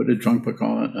 what did Trungpa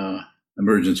call it?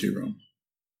 Emergency room.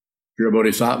 If you're a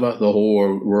bodhisattva, the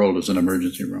whole world is an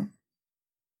emergency room.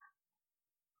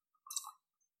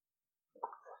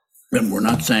 And we're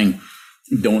not saying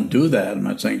don't do that. I'm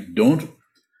not saying don't,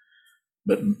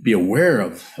 but be aware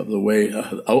of the way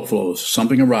outflows.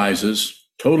 Something arises,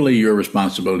 totally your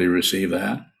responsibility to receive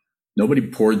that. Nobody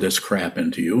poured this crap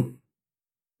into you.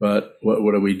 But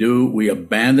what do? We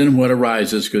abandon what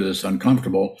arises because it's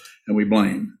uncomfortable, and we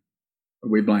blame. Or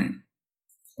we blame.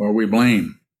 Or we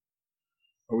blame.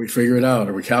 Or we figure it out,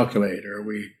 or we calculate, or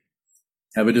we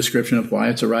have a description of why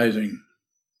it's arising.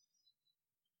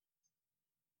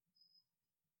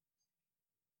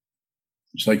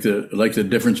 It's like the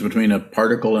difference between a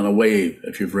particle and a wave,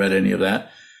 if you've read any of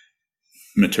that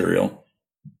material,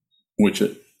 which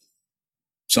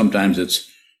sometimes it's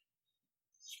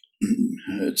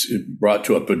brought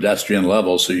to a pedestrian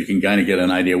level so you can kind of get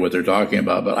an idea what they're talking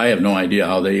about. But I have no idea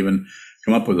how they even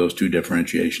come up with those two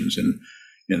differentiations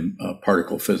in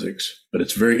particle physics. But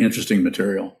it's very interesting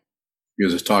material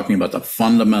because it's talking about the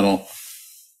fundamental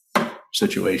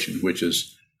situation, which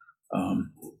is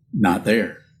not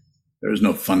there. There is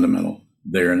no fundamental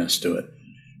there-ness to it,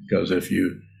 because if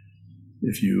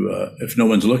no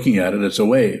one's looking at it, it's a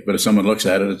wave. But if someone looks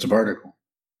at it, it's a particle.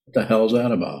 What the hell is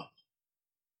that about?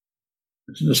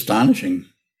 It's an astonishing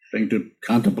thing to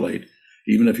contemplate,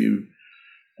 even if you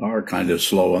are kind of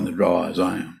slow on the draw, as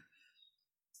I am.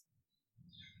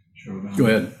 Sure. Go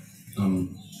ahead.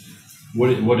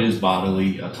 What is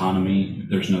bodily autonomy?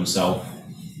 There's no self.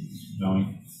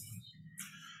 Knowing.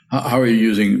 How are you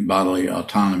using bodily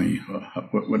autonomy?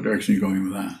 What direction are you going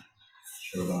with that?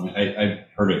 Sure. I've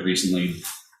heard it recently,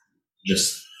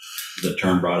 just the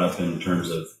term brought up in terms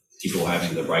of people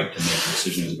having the right to make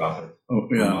decisions about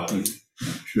their body.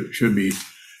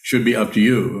 Should be up to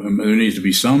you. There needs to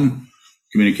be some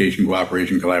communication,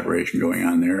 cooperation, collaboration going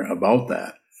on there about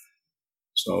that.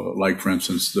 So, like for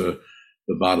instance, the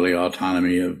bodily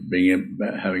autonomy of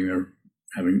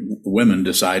having women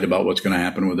decide about what's going to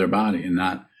happen with their body, and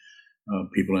not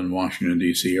people in Washington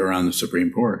D.C. or on the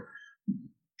Supreme Court.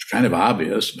 It's kind of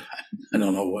obvious. I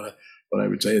don't know what I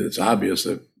would say. That's obvious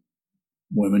that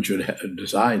women should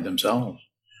decide themselves.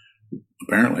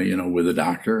 Apparently, with a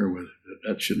doctor,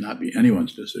 that should not be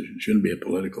anyone's decision. It shouldn't be a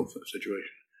political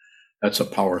situation. That's a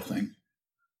power thing.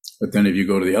 But then if you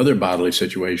go to the other bodily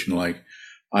situation, like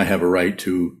I have a right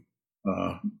to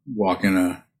walk in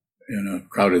a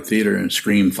crowded theater and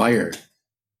scream fire.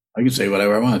 I can say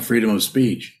whatever I want, freedom of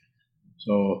speech.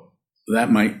 So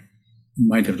that might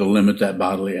have to limit that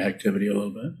bodily activity a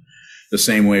little bit. The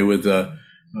same way with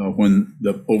when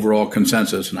the overall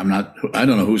consensus, and I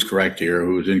don't know who's correct here or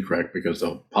who's incorrect, because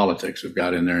the politics have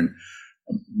got in there and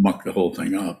mucked the whole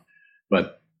thing up.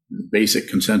 But the basic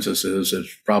consensus is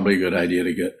it's probably a good idea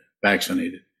to get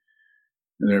vaccinated.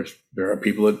 And there are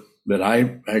people that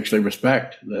I actually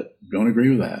respect that don't agree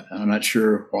with that. And I'm not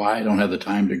sure why. I don't have the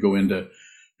time to go into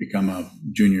become a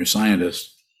junior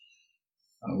scientist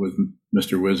with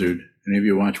Mr. Wizard. Any of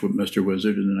you watch with Mr.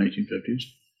 Wizard in the 1950s?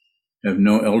 Have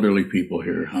no elderly people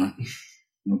here, huh?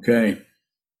 Okay,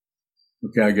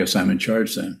 I guess I'm in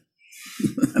charge then.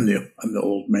 I'm the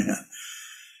old man.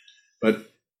 But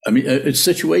I mean, it's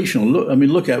situational.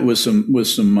 Look at with some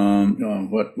what's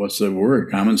the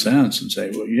word? Common sense, and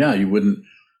say, well, yeah, you wouldn't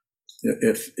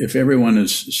if everyone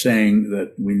is saying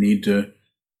that we need to,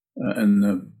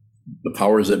 and the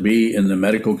powers that be in the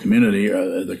medical community,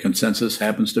 the consensus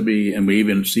happens to be, and we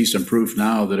even see some proof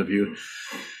now that if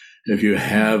you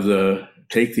have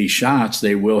take these shots,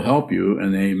 they will help you,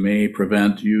 and they may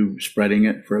prevent you spreading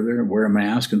it further. Wear a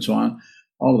mask and so on.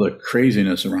 All the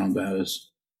craziness around that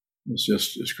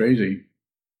it's crazy.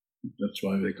 That's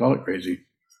why they call it crazy.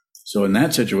 So in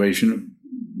that situation,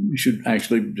 we should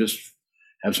actually just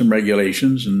have some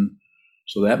regulations, and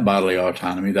so that bodily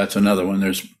autonomy, that's another one.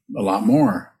 There's a lot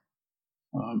more.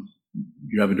 Do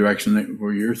you have a direction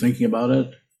where you're thinking about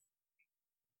it?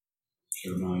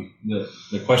 Sure, no.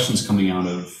 The questions coming out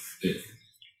of it,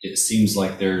 it seems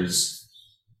like there's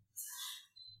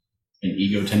an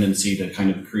ego tendency to kind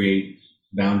of create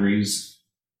boundaries.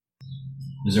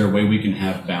 Is there a way we can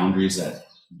have boundaries that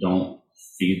don't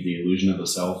feed the illusion of the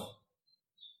self?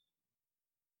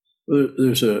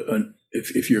 There's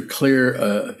if you're clear,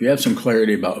 if you have some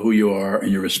clarity about who you are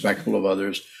and you're respectful of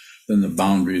others, then the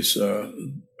boundaries are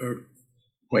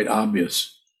quite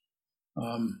obvious.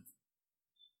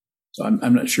 So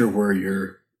I'm not sure what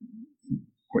your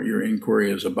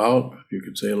inquiry is about. If you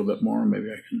could say a little bit more, maybe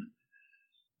I can.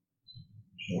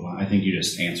 Well, I think you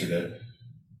just answered it.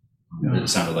 Yeah. It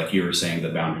sounded like you were saying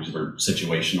the boundaries were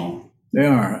situational. They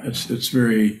are.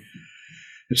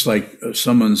 It's like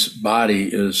someone's body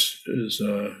is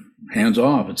hands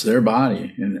off. It's their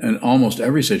body in almost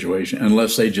every situation,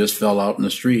 unless they just fell out in the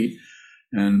street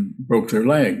and broke their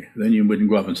leg. Then you wouldn't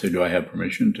go up and say, do I have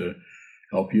permission to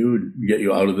help you, get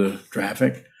you out of the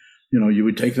traffic? You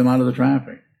would take them out of the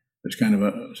traffic. It's kind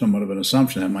of somewhat of an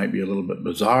assumption that might be a little bit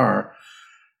bizarre.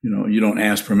 You don't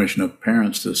ask permission of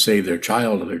parents to save their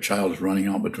child if their child is running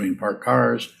out between parked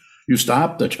cars. You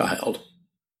stop the child.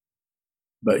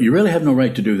 But you really have no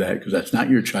right to do that because that's not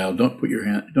your child. Don't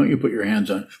you put your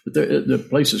hands on. But the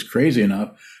place is crazy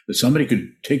enough that somebody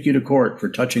could take you to court for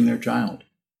touching their child.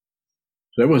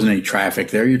 There wasn't any traffic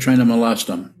there. You're trying to molest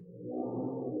them.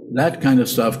 That kind of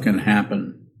stuff can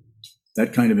happen.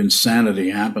 That kind of insanity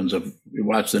happens. If you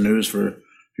watch the news for a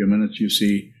few minutes, you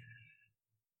see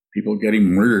people getting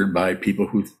murdered by people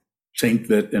who think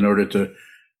that in order to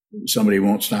somebody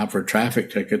won't stop for a traffic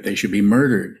ticket, they should be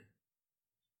murdered.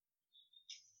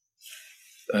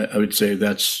 I would say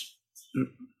that's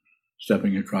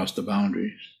stepping across the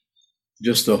boundaries.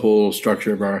 Just the whole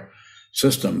structure of our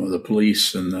system, of the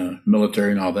police and the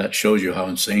military and all that, shows you how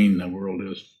insane the world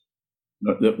is,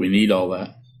 that we need all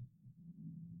that.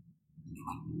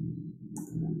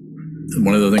 And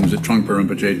one of the things that Trungpa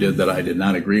Rinpoche did that I did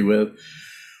not agree with,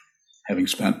 having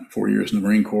spent 4 years in the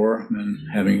Marine Corps and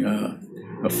having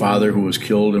a father who was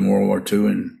killed in World War II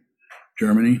in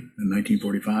Germany in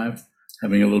 1945,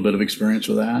 having a little bit of experience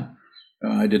with that,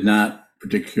 I did not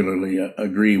particularly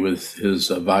agree with his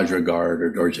Vajragard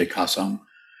or Dorje Kasam.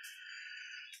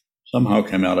 Somehow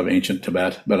came out of ancient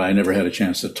Tibet, but I never had a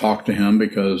chance to talk to him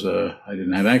because I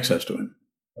didn't have access to him.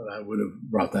 But I would have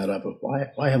brought that up of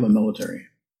why have a military?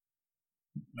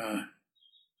 I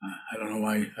don't know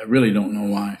why. I really don't know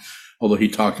why. Although he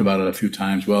talked about it a few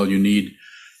times. Well, you need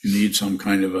some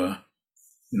kind of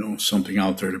something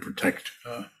out there to protect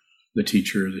the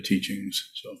teacher, the teachings.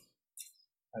 So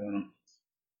I don't know.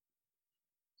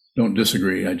 Don't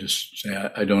disagree. I just say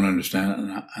I don't understand it,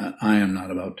 and I am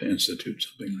not about to institute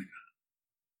something like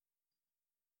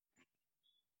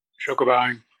that.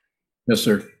 Shokabang. Yes,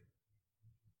 sir.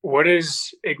 What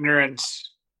is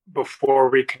ignorance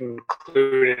before we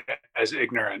conclude it as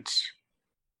ignorance?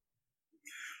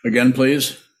 Again,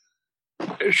 please.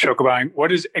 Shokabang,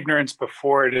 what is ignorance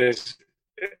before it is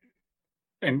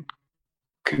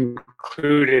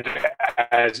concluded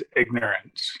as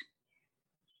ignorance?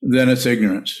 Then it's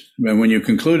ignorance. When you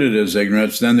conclude it as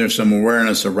ignorance, then there's some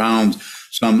awareness around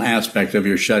some aspect of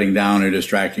your shutting down or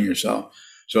distracting yourself.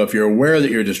 So if you're aware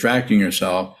that you're distracting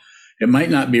yourself, it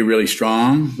might not be really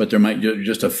strong, but there might be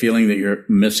just a feeling that you're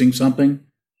missing something.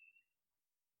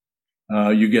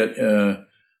 Do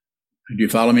you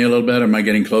follow me a little bit? Am I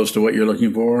getting close to what you're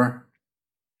looking for?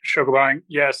 Shokabang,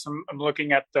 yes, I'm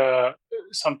looking at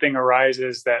something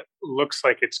arises that looks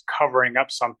like it's covering up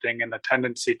something and the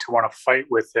tendency to want to fight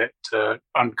with it, to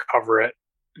uncover it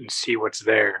and see what's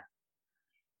there.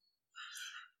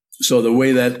 So the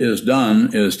way that is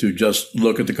done is to just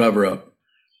look at the cover up.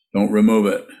 Don't remove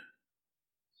it.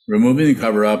 Removing the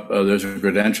cover up, there's a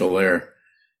credential there.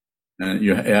 And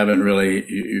you haven't really,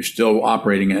 you're still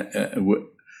operating it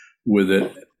with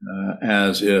it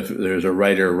as if there's a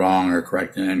right or wrong or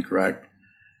correct and incorrect.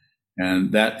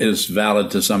 And that is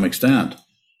valid to some extent.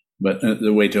 But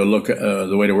the way to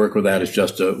work with that is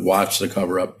just to watch the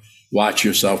cover up, watch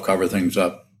yourself cover things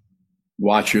up,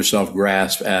 watch yourself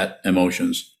grasp at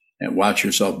emotions, and watch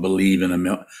yourself believe in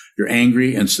you're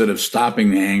angry. Instead of stopping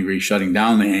the angry, shutting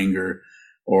down the anger,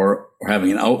 or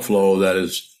having an outflow that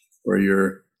is where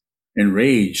you're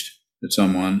enraged at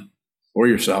someone or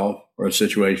yourself or a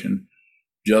situation,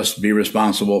 just be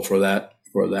responsible for that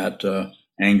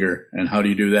anger. And how do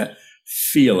you do that?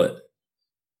 Feel it.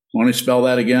 Want to spell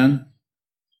that again?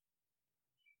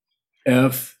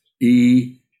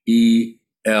 F-E-E-L.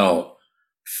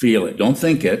 Feel it. Don't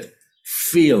think it.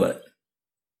 Feel it.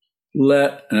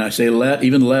 And I say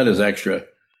even let is extra,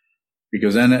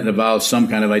 because then it involves some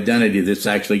kind of identity that's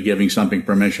actually giving something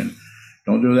permission.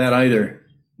 Don't do that either.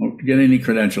 Don't get any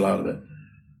credential out of it.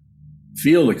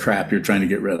 Feel the crap you're trying to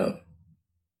get rid of.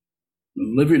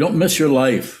 Don't miss your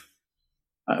life.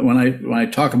 When I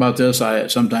talk about this, I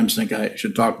sometimes think I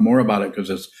should talk more about it,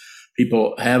 because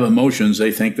people have emotions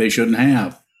they think they shouldn't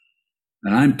have.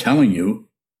 And I'm telling you,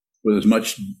 with as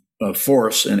much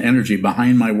force and energy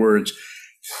behind my words,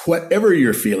 whatever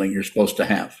you're feeling, you're supposed to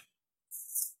have.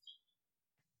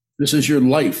 This is your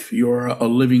life. You're a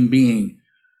living being,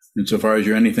 insofar as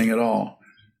you're anything at all.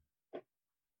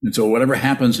 And so whatever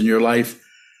happens in your life,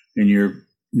 in your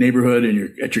neighborhood,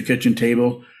 at your kitchen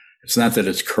table, it's not that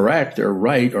it's correct or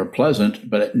right or pleasant,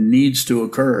 but it needs to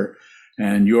occur.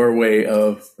 And your way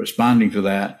of responding to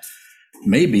that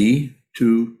may be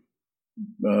to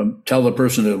tell the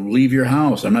person to leave your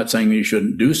house. I'm not saying that you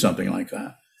shouldn't do something like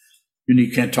that.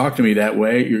 You can't talk to me that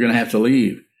way. You're going to have to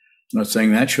leave. I'm not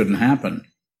saying that shouldn't happen,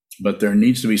 but there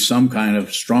needs to be some kind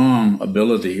of strong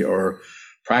ability or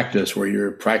practice where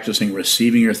you're practicing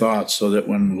receiving your thoughts, so that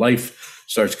when life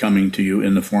starts coming to you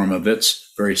in the form of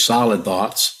its very solid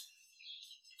thoughts,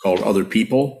 called other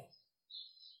people,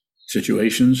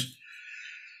 situations,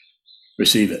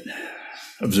 receive it,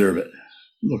 observe it,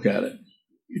 look at it,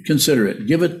 consider it,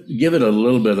 give it a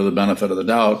little bit of the benefit of the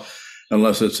doubt,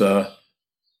 unless it's an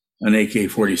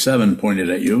AK-47 pointed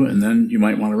at you, and then you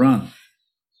might want to run.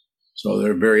 So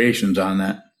there are variations on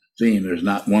that theme. There's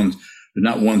not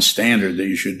one standard that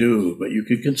you should do, but you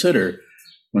could consider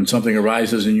when something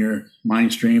arises in your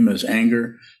mind stream as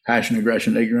anger, passion,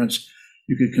 aggression, ignorance.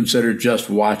 You could consider just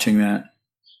watching that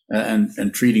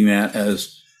and treating that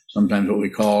as sometimes what we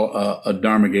call a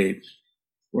Dharma gate,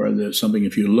 where there's something,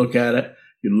 if you look at it,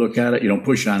 you don't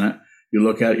push on it. You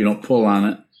look at it, you don't pull on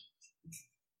it.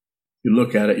 You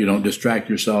look at it, you don't distract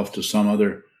yourself to some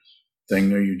other thing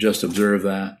there. You just observe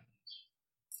that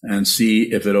and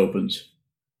see if it opens.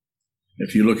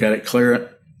 If you look at it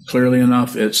clearly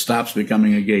enough, it stops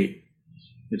becoming a gate.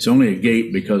 It's only a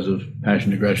gate because of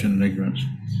passion, aggression, and ignorance.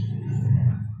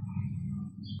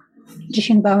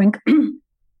 Jishin bowing.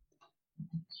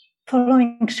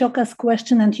 Following Shoka's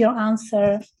question and your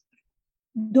answer,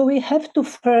 do we have to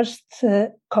first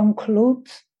conclude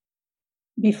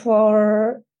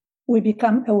before we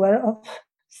become aware of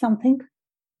something?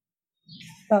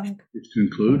 Bowing.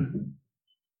 Conclude?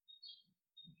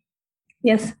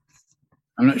 Yes.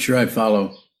 I'm not sure I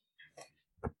follow.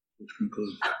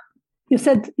 Conclude. You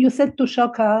said to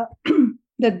Shoka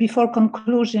that before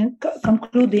concluding,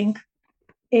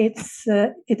 it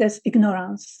is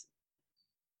ignorance.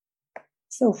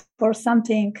 So for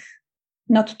something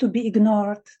not to be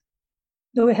ignored,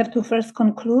 do we have to first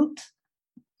conclude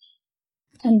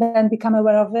and then become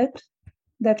aware of it,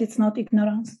 that it's not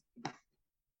ignorance?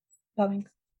 Bowing.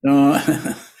 No.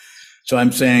 So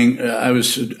I'm saying I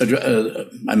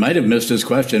might have missed his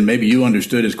question. Maybe you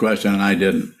understood his question and I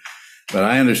didn't. But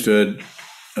I understood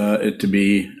it to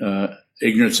be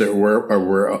ignorance that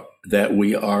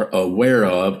we are aware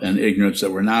of, and ignorance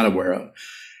that we're not aware of.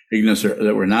 Ignorance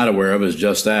that we're not aware of is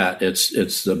just that.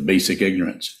 It's the basic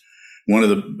ignorance. One of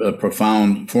the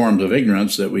profound forms of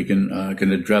ignorance that we can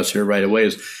address here right away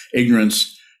is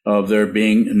ignorance of there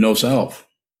being no self,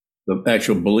 the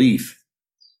actual belief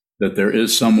that there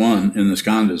is someone in the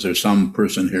skandhas, there's some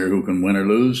person here who can win or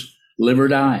lose, live or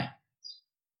die.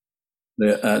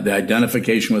 The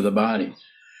identification with the body.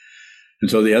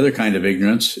 And so the other kind of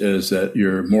ignorance is that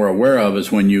you're more aware of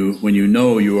is when you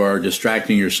know you are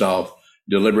distracting yourself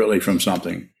deliberately from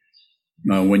something.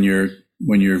 When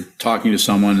you're talking to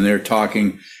someone and they're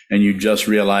talking and you just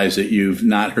realize that you've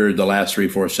not heard the last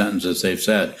 3-4 sentences they've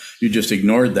said. You just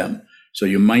ignored them. So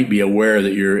you might be aware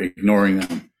that you're ignoring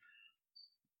them.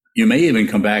 you may even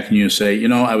come back and you say, you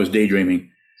know, I was daydreaming.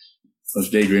 I was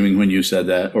daydreaming when you said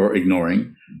that, or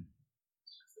ignoring.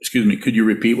 Excuse me, could you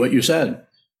repeat what you said?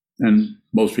 And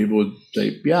most people would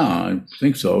say, yeah, I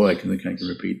think so. I think I can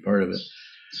repeat part of it.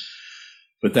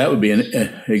 But that would be an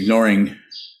ignoring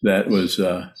that was,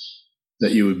 that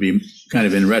you would be kind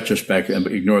of in retrospect and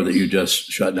ignore that you just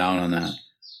shut down on that.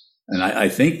 And I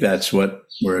think that's where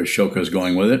Ashoka is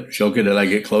going with it. Ashoka, did I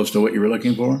get close to what you were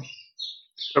looking for?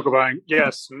 Shokabang,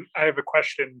 yes. I have a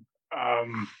question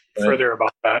further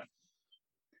about that.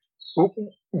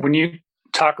 When you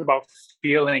talk about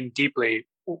feeling deeply,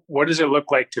 what does it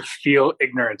look like to feel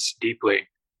ignorance deeply?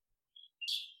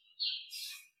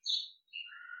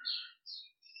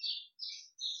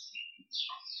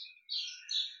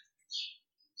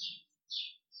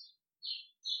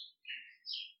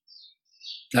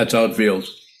 That's how it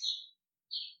feels.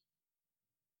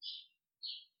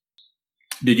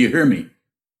 Did you hear me?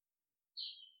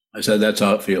 I said that's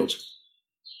how it feels.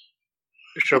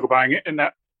 Shokabang, in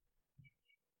that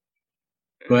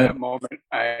moment,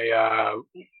 I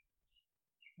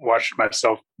watched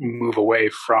myself move away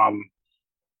from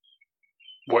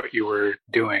what you were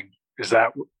doing. Is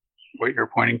that what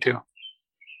you're pointing to?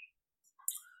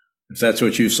 If that's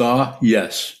what you saw,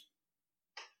 yes.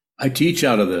 I teach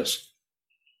out of this.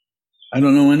 I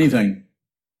don't know anything.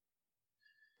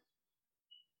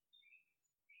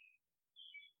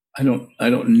 I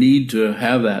don't need to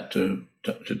have that to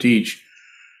teach.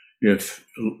 If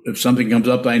something comes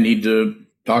up I need to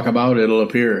talk about, it'll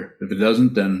appear. If it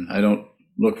doesn't, then I don't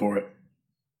look for it.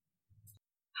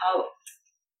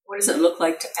 What does it look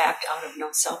like to act out of no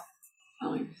self?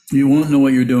 You won't know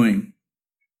what you're doing.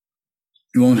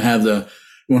 You won't have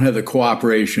the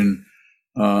cooperation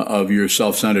of your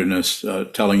self-centeredness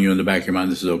telling you in the back of your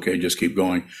mind, this is okay, just keep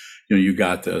going. You know, you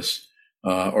got this.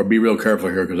 Or be real careful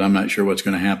here because I'm not sure what's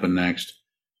going to happen next.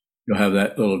 You'll have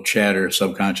that little chatter,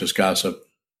 subconscious gossip,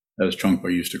 as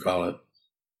Trungpa used to call it.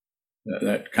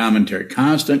 That commentary,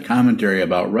 constant commentary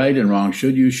about right and wrong.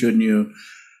 Should you, shouldn't you?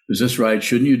 Is this right?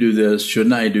 Shouldn't you do this?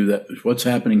 Shouldn't I do that? What's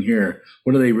happening here?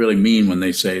 What do they really mean when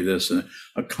they say this? And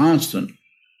a constant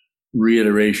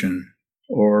reiteration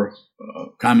or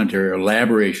commentary or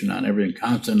elaboration on everything,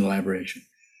 constant elaboration.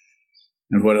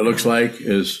 And what it looks like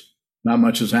is not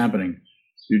much is happening.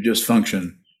 You just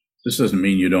function. This doesn't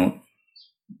mean you don't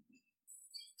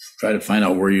try to find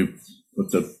out where you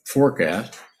put the fork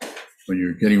at when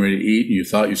you're getting ready to eat and you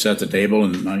thought you set the table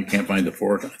and now you can't find the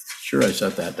fork. Sure, I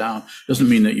set that down. Doesn't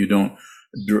mean that you don't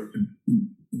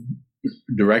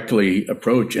directly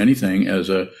approach anything as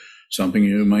something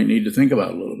you might need to think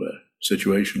about a little bit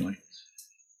situationally.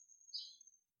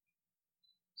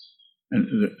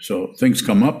 And so things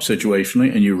come up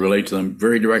situationally and you relate to them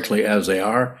very directly as they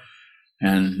are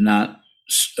and not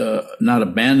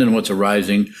abandon what's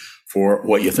arising for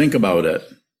what you think about it.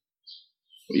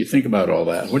 What do you think about all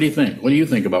that? What do you think? What do you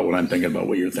think about what I'm thinking about,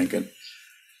 what you're thinking?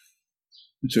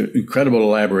 It's an incredible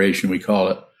elaboration. We call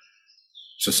it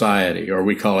society, or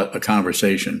we call it a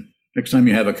conversation. Next time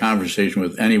you have a conversation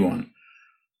with anyone,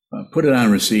 put it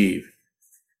on receive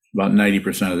about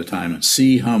 90% of the time and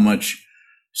see how much,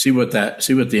 see what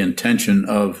the intention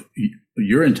of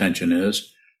your intention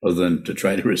is, other than to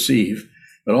try to receive,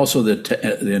 but also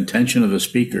the intention of the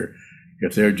speaker.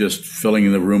 If they're just filling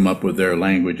the room up with their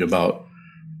language about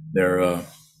their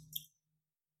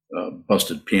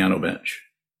busted piano bench.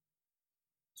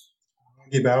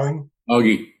 Augie Bowing.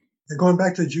 Augie. Going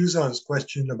back to Juzan's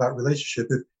question about relationship,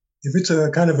 if it's a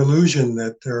kind of illusion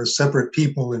that there are separate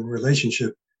people in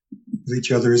relationship with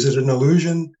each other, is it an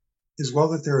illusion as well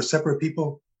that there are separate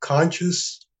people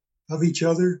conscious of each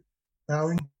other?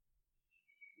 Bowing?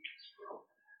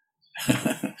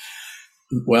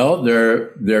 Well,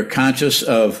 they're conscious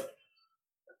of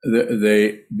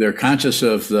they're conscious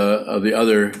of the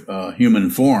other human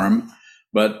form,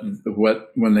 but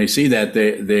when they see that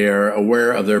they are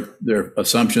aware of their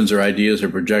assumptions or ideas or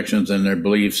projections and their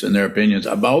beliefs and their opinions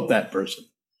about that person.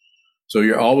 So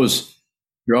you're always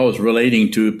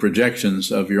relating to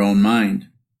projections of your own mind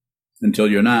until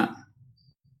you're not.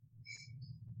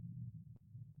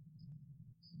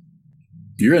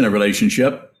 You're in a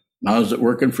relationship. How's it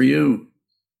working for you?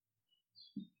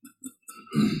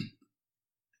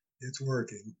 It's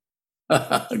working.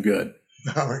 Good.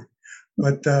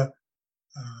 But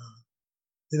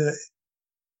in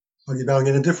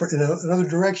another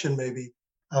direction, maybe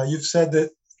you've said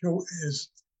that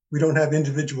we don't have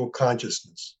individual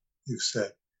consciousness. You've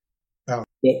said.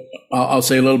 I'll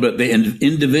say a little bit. They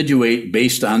individuate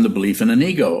based on the belief in an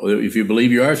ego. If you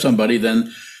believe you are somebody,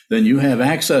 then you have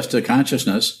access to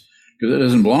consciousness because it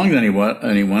doesn't belong to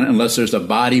anyone unless there's a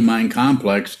body-mind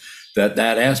complex that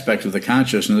aspect of the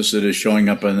consciousness that is showing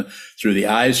up through the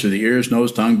eyes, through the ears,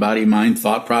 nose, tongue, body, mind,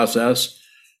 thought process,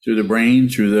 through the brain,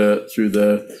 through the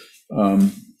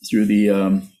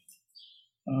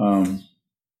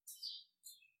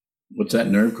what's that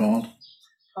nerve called?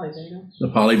 Polyvagal. The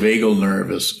polyvagal nerve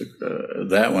is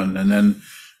that one, and then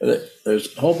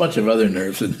there's a whole bunch of other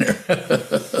nerves in there.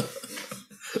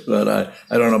 But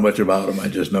I don't know much about them. I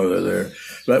just know they're there.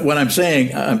 But what I'm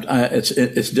saying,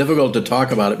 it's difficult to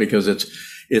talk about it because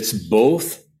it's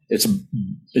both. It's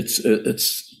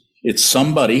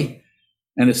somebody,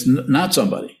 and it's not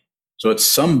somebody. So it's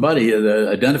somebody. The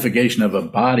identification of a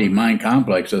body-mind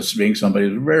complex as being somebody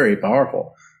is very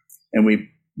powerful. And we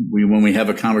when we have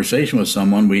a conversation with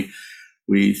someone,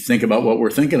 we think about what we're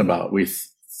thinking about.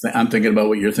 I'm thinking about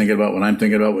what you're thinking about, what I'm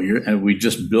thinking about, and we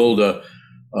just build a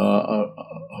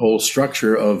whole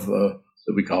structure of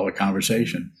that we call a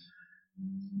conversation.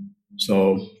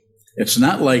 So it's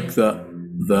not like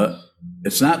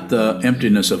it's not the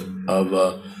emptiness of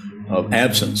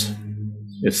absence.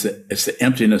 It's the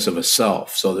emptiness of a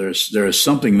self. So there is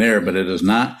something there, but it is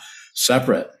not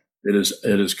separate. It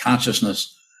is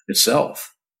consciousness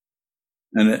itself,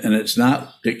 and it's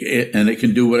not. And it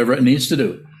can do whatever it needs to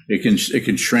do. It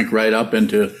can shrink right up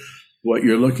into what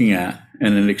you're looking at,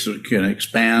 and it can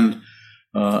expand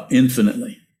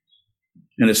infinitely.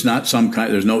 And it's not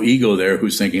there's no ego there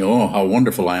who's thinking, oh, how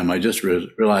wonderful I am. I just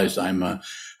realized I'm a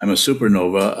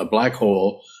supernova, a black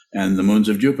hole, and the moons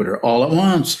of Jupiter all at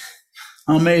once.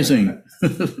 How amazing.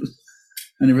 I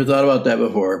never thought about that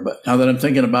before, but now that I'm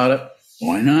thinking about it,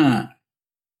 why not?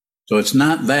 So it's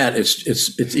not that,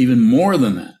 it's even more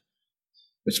than that.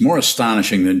 It's more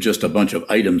astonishing than just a bunch of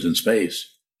items in space.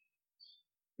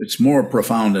 It's more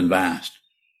profound and vast.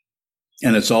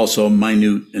 And it's also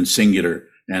minute and singular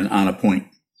and on a point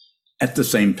at the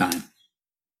same time.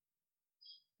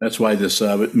 That's why this,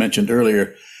 mentioned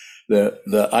earlier,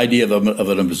 the idea of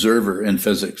an observer in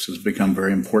physics has become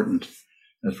very important.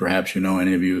 As perhaps you know,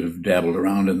 any of you have dabbled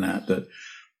around in that. And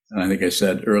I think I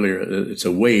said earlier, it's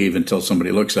a wave until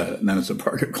somebody looks at it, and then it's a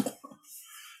particle.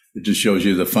 It just shows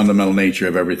you the fundamental nature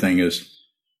of everything is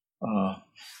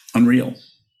unreal.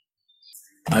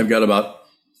 I got about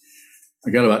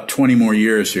 20 more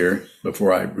years here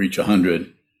before I reach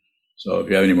 100. So if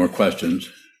you have any more questions.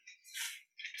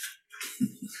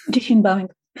 Jihin Bowing.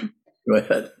 Go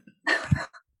ahead.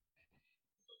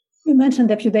 You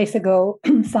mentioned a few days ago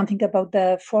something about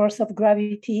the force of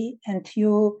gravity, and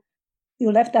you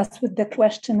left us with the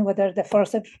question whether the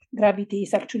force of gravity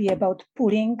is actually about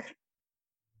pulling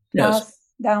us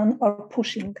down or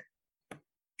pushing.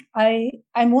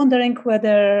 I'm wondering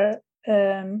whether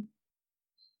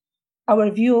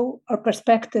our view or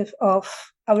perspective of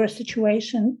our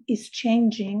situation is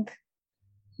changing,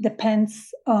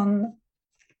 depends on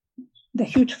the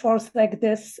huge force like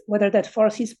this, whether that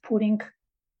force is pulling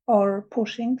or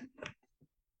pushing.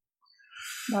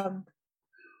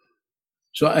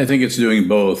 So I think it's doing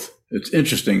both. It's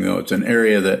interesting, though. It's an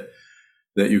area that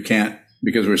you can't,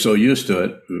 because we're so used to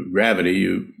it. Gravity,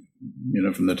 you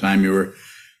know, from the time you were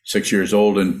 6 years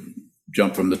old and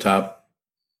jumped from the top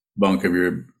bunk of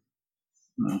your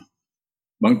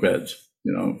bunk beds,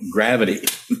 you know, gravity.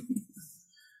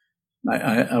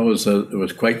 I was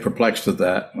quite perplexed at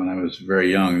that when I was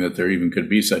very young, that there even could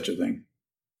be such a thing.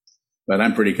 But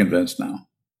I'm pretty convinced now.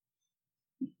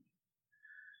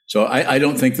 So I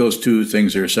don't think those two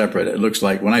things are separate. It looks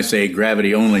like when I say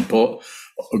gravity only pulls,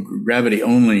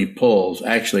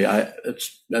 actually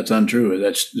that's untrue.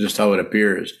 That's just how it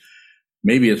appears.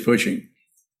 Maybe it's pushing.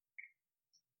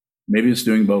 Maybe it's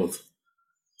doing both.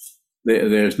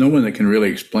 There's no one that can really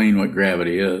explain what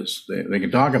gravity is. They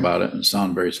can talk about it and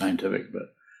sound very scientific,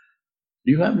 but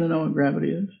do you happen to know what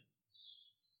gravity is?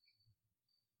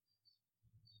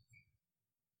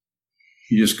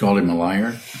 You just called him a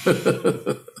liar? It's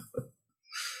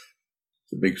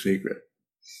a big secret.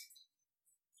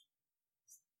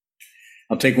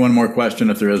 I'll take one more question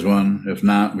if there is one. If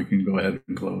not, we can go ahead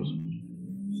and close.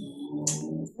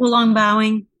 Wulong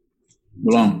Bowing.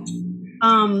 Wulong.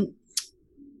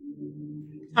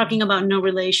 Talking about no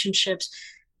relationships.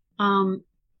 How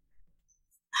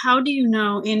do you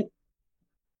know I'm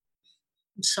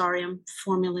sorry, I'm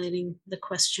formulating the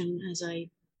question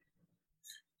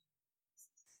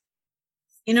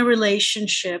in a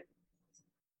relationship,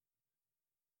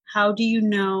 how do you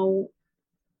know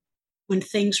when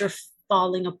things are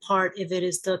falling apart, if it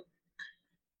is the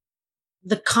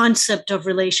concept of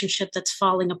relationship that's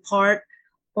falling apart,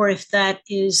 or if that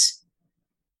is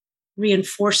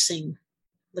reinforcing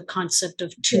the concept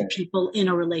of two people in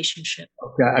a relationship.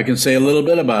 Okay, I can say a little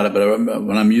bit about it, but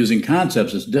when I'm using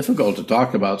concepts, it's difficult to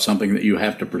talk about something that you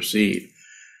have to perceive.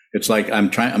 It's like I'm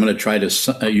going to try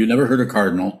to, you never heard a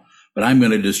cardinal, but I'm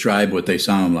going to describe what they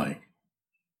sound like.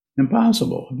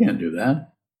 Impossible. I can't do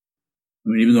that. I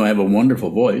mean, even though I have a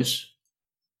wonderful voice.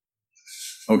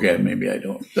 Okay, maybe I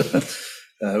don't.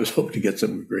 I was hoping to get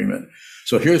some agreement.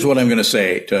 So here's what I'm going to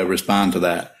say to respond to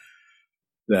that.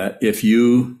 That if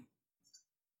you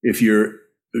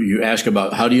ask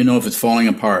about how do you know if it's falling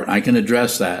apart, I can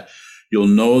address that. You'll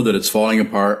know that it's falling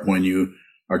apart when you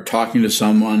are talking to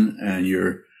someone and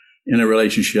you're in a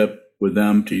relationship with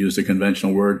them, to use the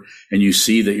conventional word, and you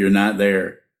see that you're not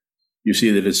there. You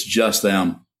see that it's just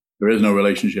them. There is no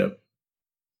relationship.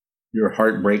 Your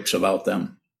heart breaks about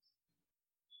them.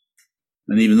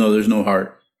 And even though there's no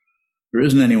heart, there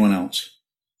isn't anyone else.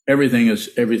 Everything is,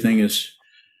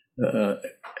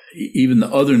 even the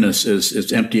otherness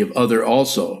is empty of other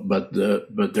also, but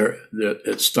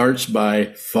it starts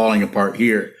by falling apart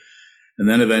here, and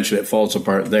then eventually it falls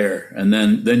apart there, and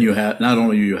then you have, not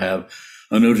only you have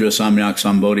Anuja Samyak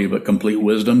Sambodhi, but complete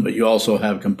wisdom, but you also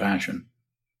have compassion,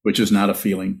 which is not a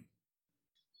feeling.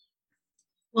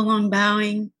 Well, on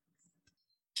bowing,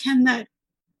 can that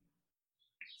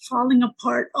falling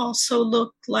apart also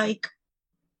look like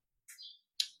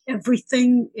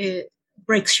everything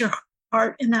breaks your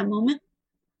heart in that moment?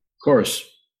 Of course.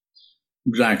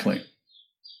 Exactly.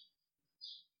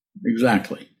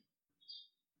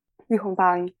 Yuhong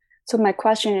bowing. So my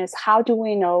question is, how do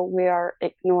we know we are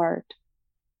ignored?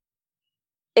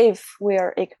 If we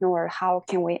are ignored, how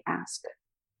can we ask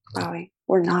bowing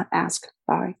or not ask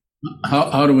bowing?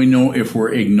 How do we know if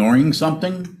we're ignoring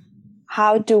something?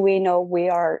 How do we know we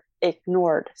are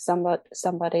ignored?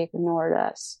 Somebody ignored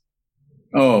us.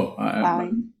 Oh,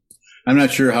 I'm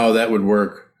not sure how that would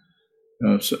work.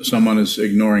 Someone is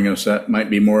ignoring us. That might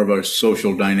be more of a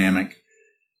social dynamic.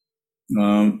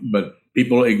 But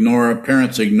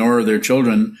parents ignore their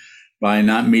children by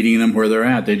not meeting them where they're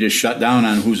at. They just shut down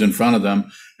on who's in front of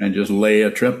them and just lay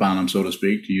a trip on them, so to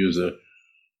speak, to use a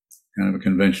kind of a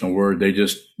conventional word. They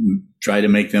just try to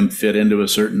make them fit into a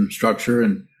certain structure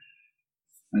and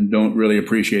don't really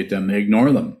appreciate them. They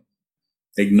ignore them.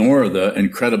 Ignore the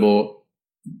incredible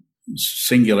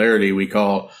singularity we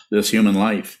call this human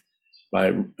life,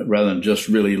 rather than just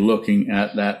really looking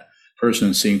at that person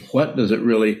and seeing what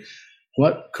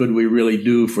could we really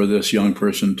do for this young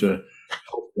person to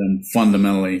help them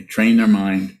fundamentally train their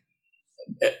mind,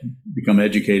 become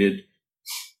educated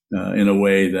in a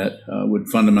way that would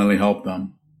fundamentally help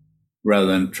them, rather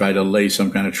than try to lay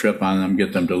some kind of trip on them,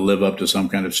 get them to live up to some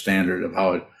kind of standard of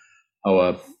how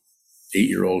a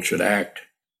 8-year-old should act.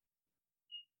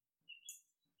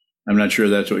 I'm not sure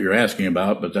that's what you're asking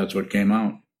about, but that's what came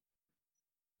out.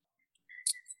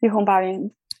 Yuhong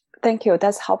bowing. Thank you.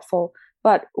 That's helpful.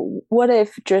 But what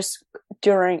if just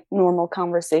during normal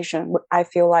conversation, I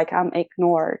feel like I'm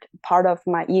ignored? Part of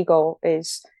my ego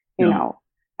is,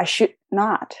 I should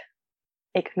not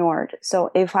ignored. So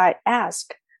if I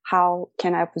ask, how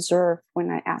can I observe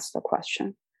when I ask the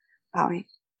question? Bowing.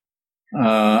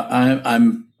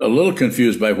 I'm a little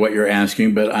confused by what you're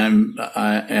asking, but am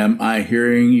I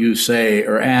hearing you say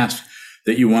or ask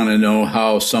that you want to know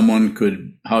how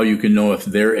you can know if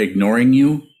they're ignoring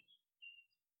you?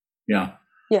 Yeah.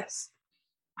 Yes.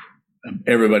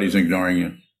 Everybody's ignoring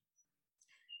you.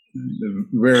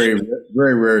 Very,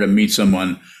 very rare to meet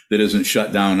someone that isn't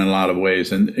shut down in a lot of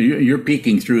ways. And you're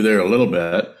peeking through there a little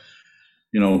bit,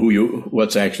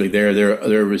 what's actually there.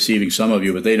 They're receiving some of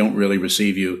you, but they don't really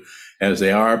receive you as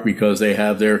they are, because they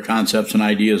have their concepts and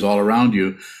ideas all around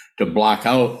you to block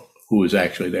out who is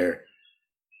actually there.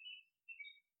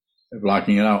 They're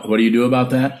blocking it out. What do you do about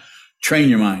that? Train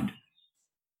your mind.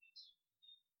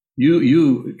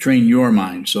 You train your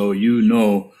mind so you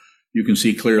can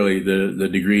see clearly the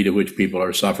degree to which people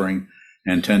are suffering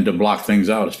and tend to block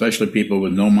things out, especially people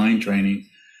with no mind training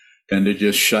tend to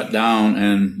just shut down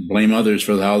and blame others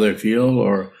for how they feel,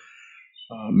 or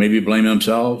maybe blame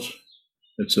themselves.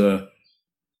 It's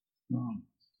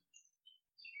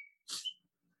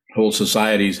whole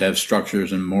societies have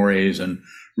structures and mores and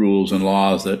rules and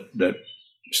laws that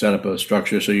set up a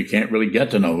structure so you can't really get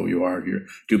to know who you are. You're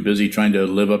too busy trying to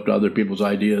live up to other people's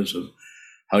ideas of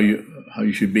how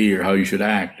you should be, or how you should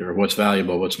act, or what's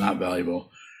valuable, what's not valuable,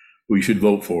 who you should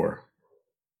vote for.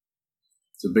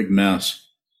 It's a big mess.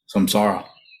 Samsara.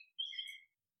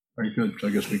 Very good. So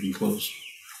I guess we can close.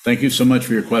 Thank you so much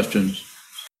for your questions.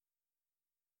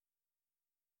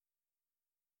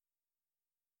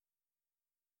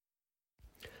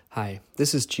 Hi,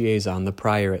 this is Chiezan, the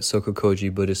prior at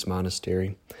Sokokoji Buddhist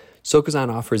Monastery.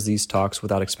 Sokuzan offers these talks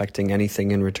without expecting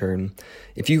anything in return.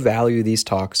 If you value these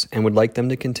talks and would like them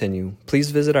to continue, please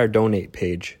visit our donate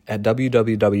page at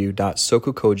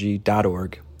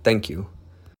www.sokukoji.org. Thank you.